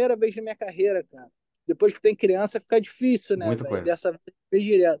pela primeira vez na minha carreira, cara. Depois que tem criança, fica difícil, né, Muita velho? coisa. Dessa vez fez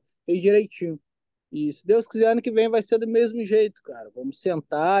direto, fez direitinho. E se Deus quiser, ano que vem vai ser do mesmo jeito, cara. Vamos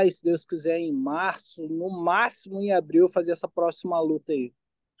sentar e, se Deus quiser, em março, no máximo em abril, fazer essa próxima luta aí.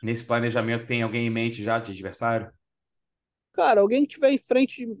 Nesse planejamento tem alguém em mente já de adversário? Cara, alguém que tiver em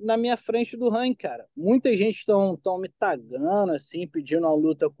frente, na minha frente do ranking, cara. Muita gente estão me tagando, assim, pedindo a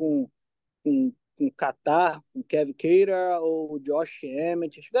luta com Qatar, com Kevin Kattar ou Josh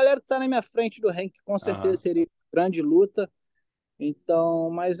Emmett. A galera que tá na minha frente do ranking com certeza Aham. seria grande luta.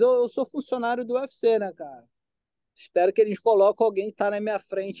 Então, mas eu sou funcionário do UFC, né, cara? Espero que eles coloquem alguém que tá na minha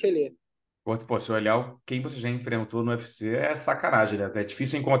frente ali. Pô, se olhar quem você já enfrentou no UFC é sacanagem, né? É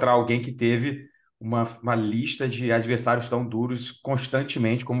difícil encontrar alguém que teve uma lista de adversários tão duros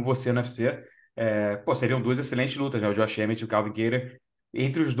constantemente como você no UFC. Seriam duas excelentes lutas, né? O Josh Emmett e o Calvin Kattar.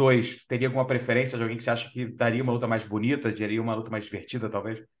 Entre os dois, teria alguma preferência de alguém que você acha que daria uma luta mais bonita, daria uma luta mais divertida,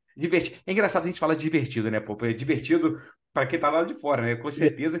 talvez? É engraçado a gente falar de divertido, né, pô? É divertido para quem tá lá de fora, né? Com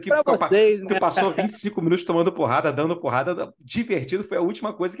certeza que Para vocês, tu né? passou 25 minutos tomando porrada, dando porrada. Divertido foi a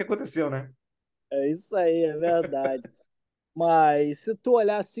última coisa que aconteceu, né? É isso aí, é verdade. Mas se tu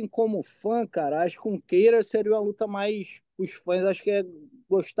olhar assim como fã, cara, acho que com o Keira seria uma luta mais. Os fãs acho que é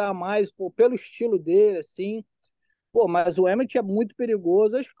gostar mais, pô, pelo estilo dele, assim. Pô, mas o Emmett é muito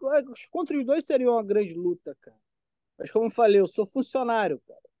perigoso. Acho que contra os dois seria uma grande luta, cara. Mas como eu falei, eu sou funcionário,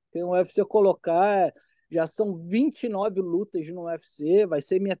 cara. Tem um UFC colocar, já são 29 lutas no UFC, vai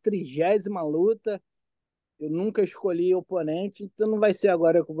ser minha 30ª luta. Eu nunca escolhi oponente, então não vai ser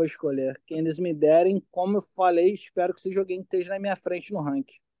agora que eu vou escolher. Quem eles me derem, como eu falei, espero que esse joguinho esteja na minha frente no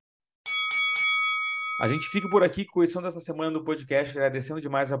ranking. A gente fica por aqui com a edição dessa semana do podcast, agradecendo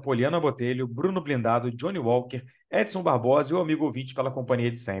demais a Poliana Botelho, Bruno Blindado, Johnny Walker, Edson Barbosa e o amigo ouvinte pela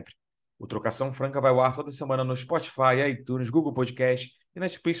companhia de sempre. O Trocação Franca vai ao ar toda semana no Spotify, iTunes, Google Podcast e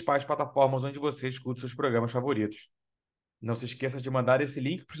nas principais plataformas onde você escuta seus programas favoritos. Não se esqueça de mandar esse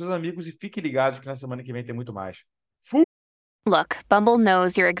link para os seus amigos e fique ligados que na semana que vem tem muito mais. Look, Bumble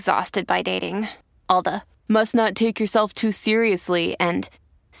knows you're exhausted by dating. All the, must not take yourself too seriously, and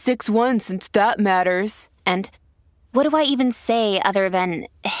 6'1" since that matters. And what do I even say other than,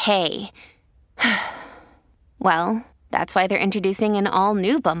 hey? Well, that's why they're introducing an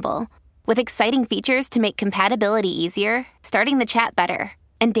all-new Bumble, with exciting features to make compatibility easier, starting the chat better,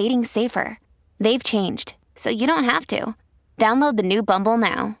 and dating safer. They've changed, so you don't have to. Download the new Bumble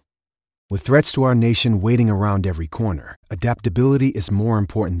now. With threats to our nation waiting around every corner, adaptability is more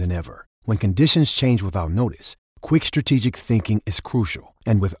important than ever. When conditions change without notice, quick strategic thinking is crucial.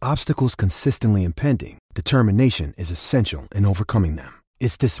 And with obstacles consistently impending, determination is essential in overcoming them.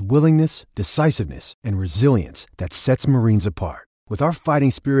 It's this willingness, decisiveness, and resilience that sets Marines apart. With our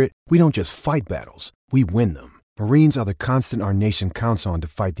fighting spirit, we don't just fight battles, we win them. Marines are the constant our nation counts on to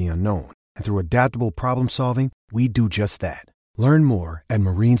fight the unknown. And through adaptable problem solving, we do just that. Learn more at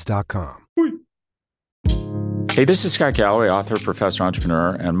marines.com. Hey, this is Scott Galloway, author, professor,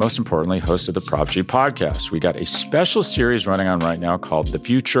 entrepreneur, and most importantly, host of the Prop G podcast. We got a special series running on right now called The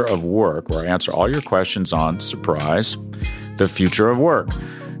Future of Work, where I answer all your questions on, surprise, the future of work.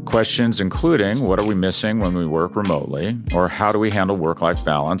 Questions including, what are we missing when we work remotely? Or how do we handle work-life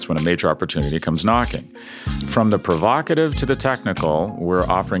balance when a major opportunity comes knocking? From the provocative to the technical, we're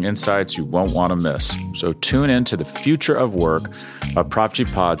offering insights you won't want to miss. So tune in to The Future of Work, a Prop G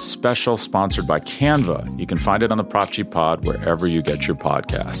Pod special sponsored by Canva. You can find it on the Prop G Pod wherever you get your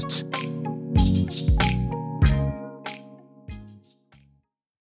podcasts.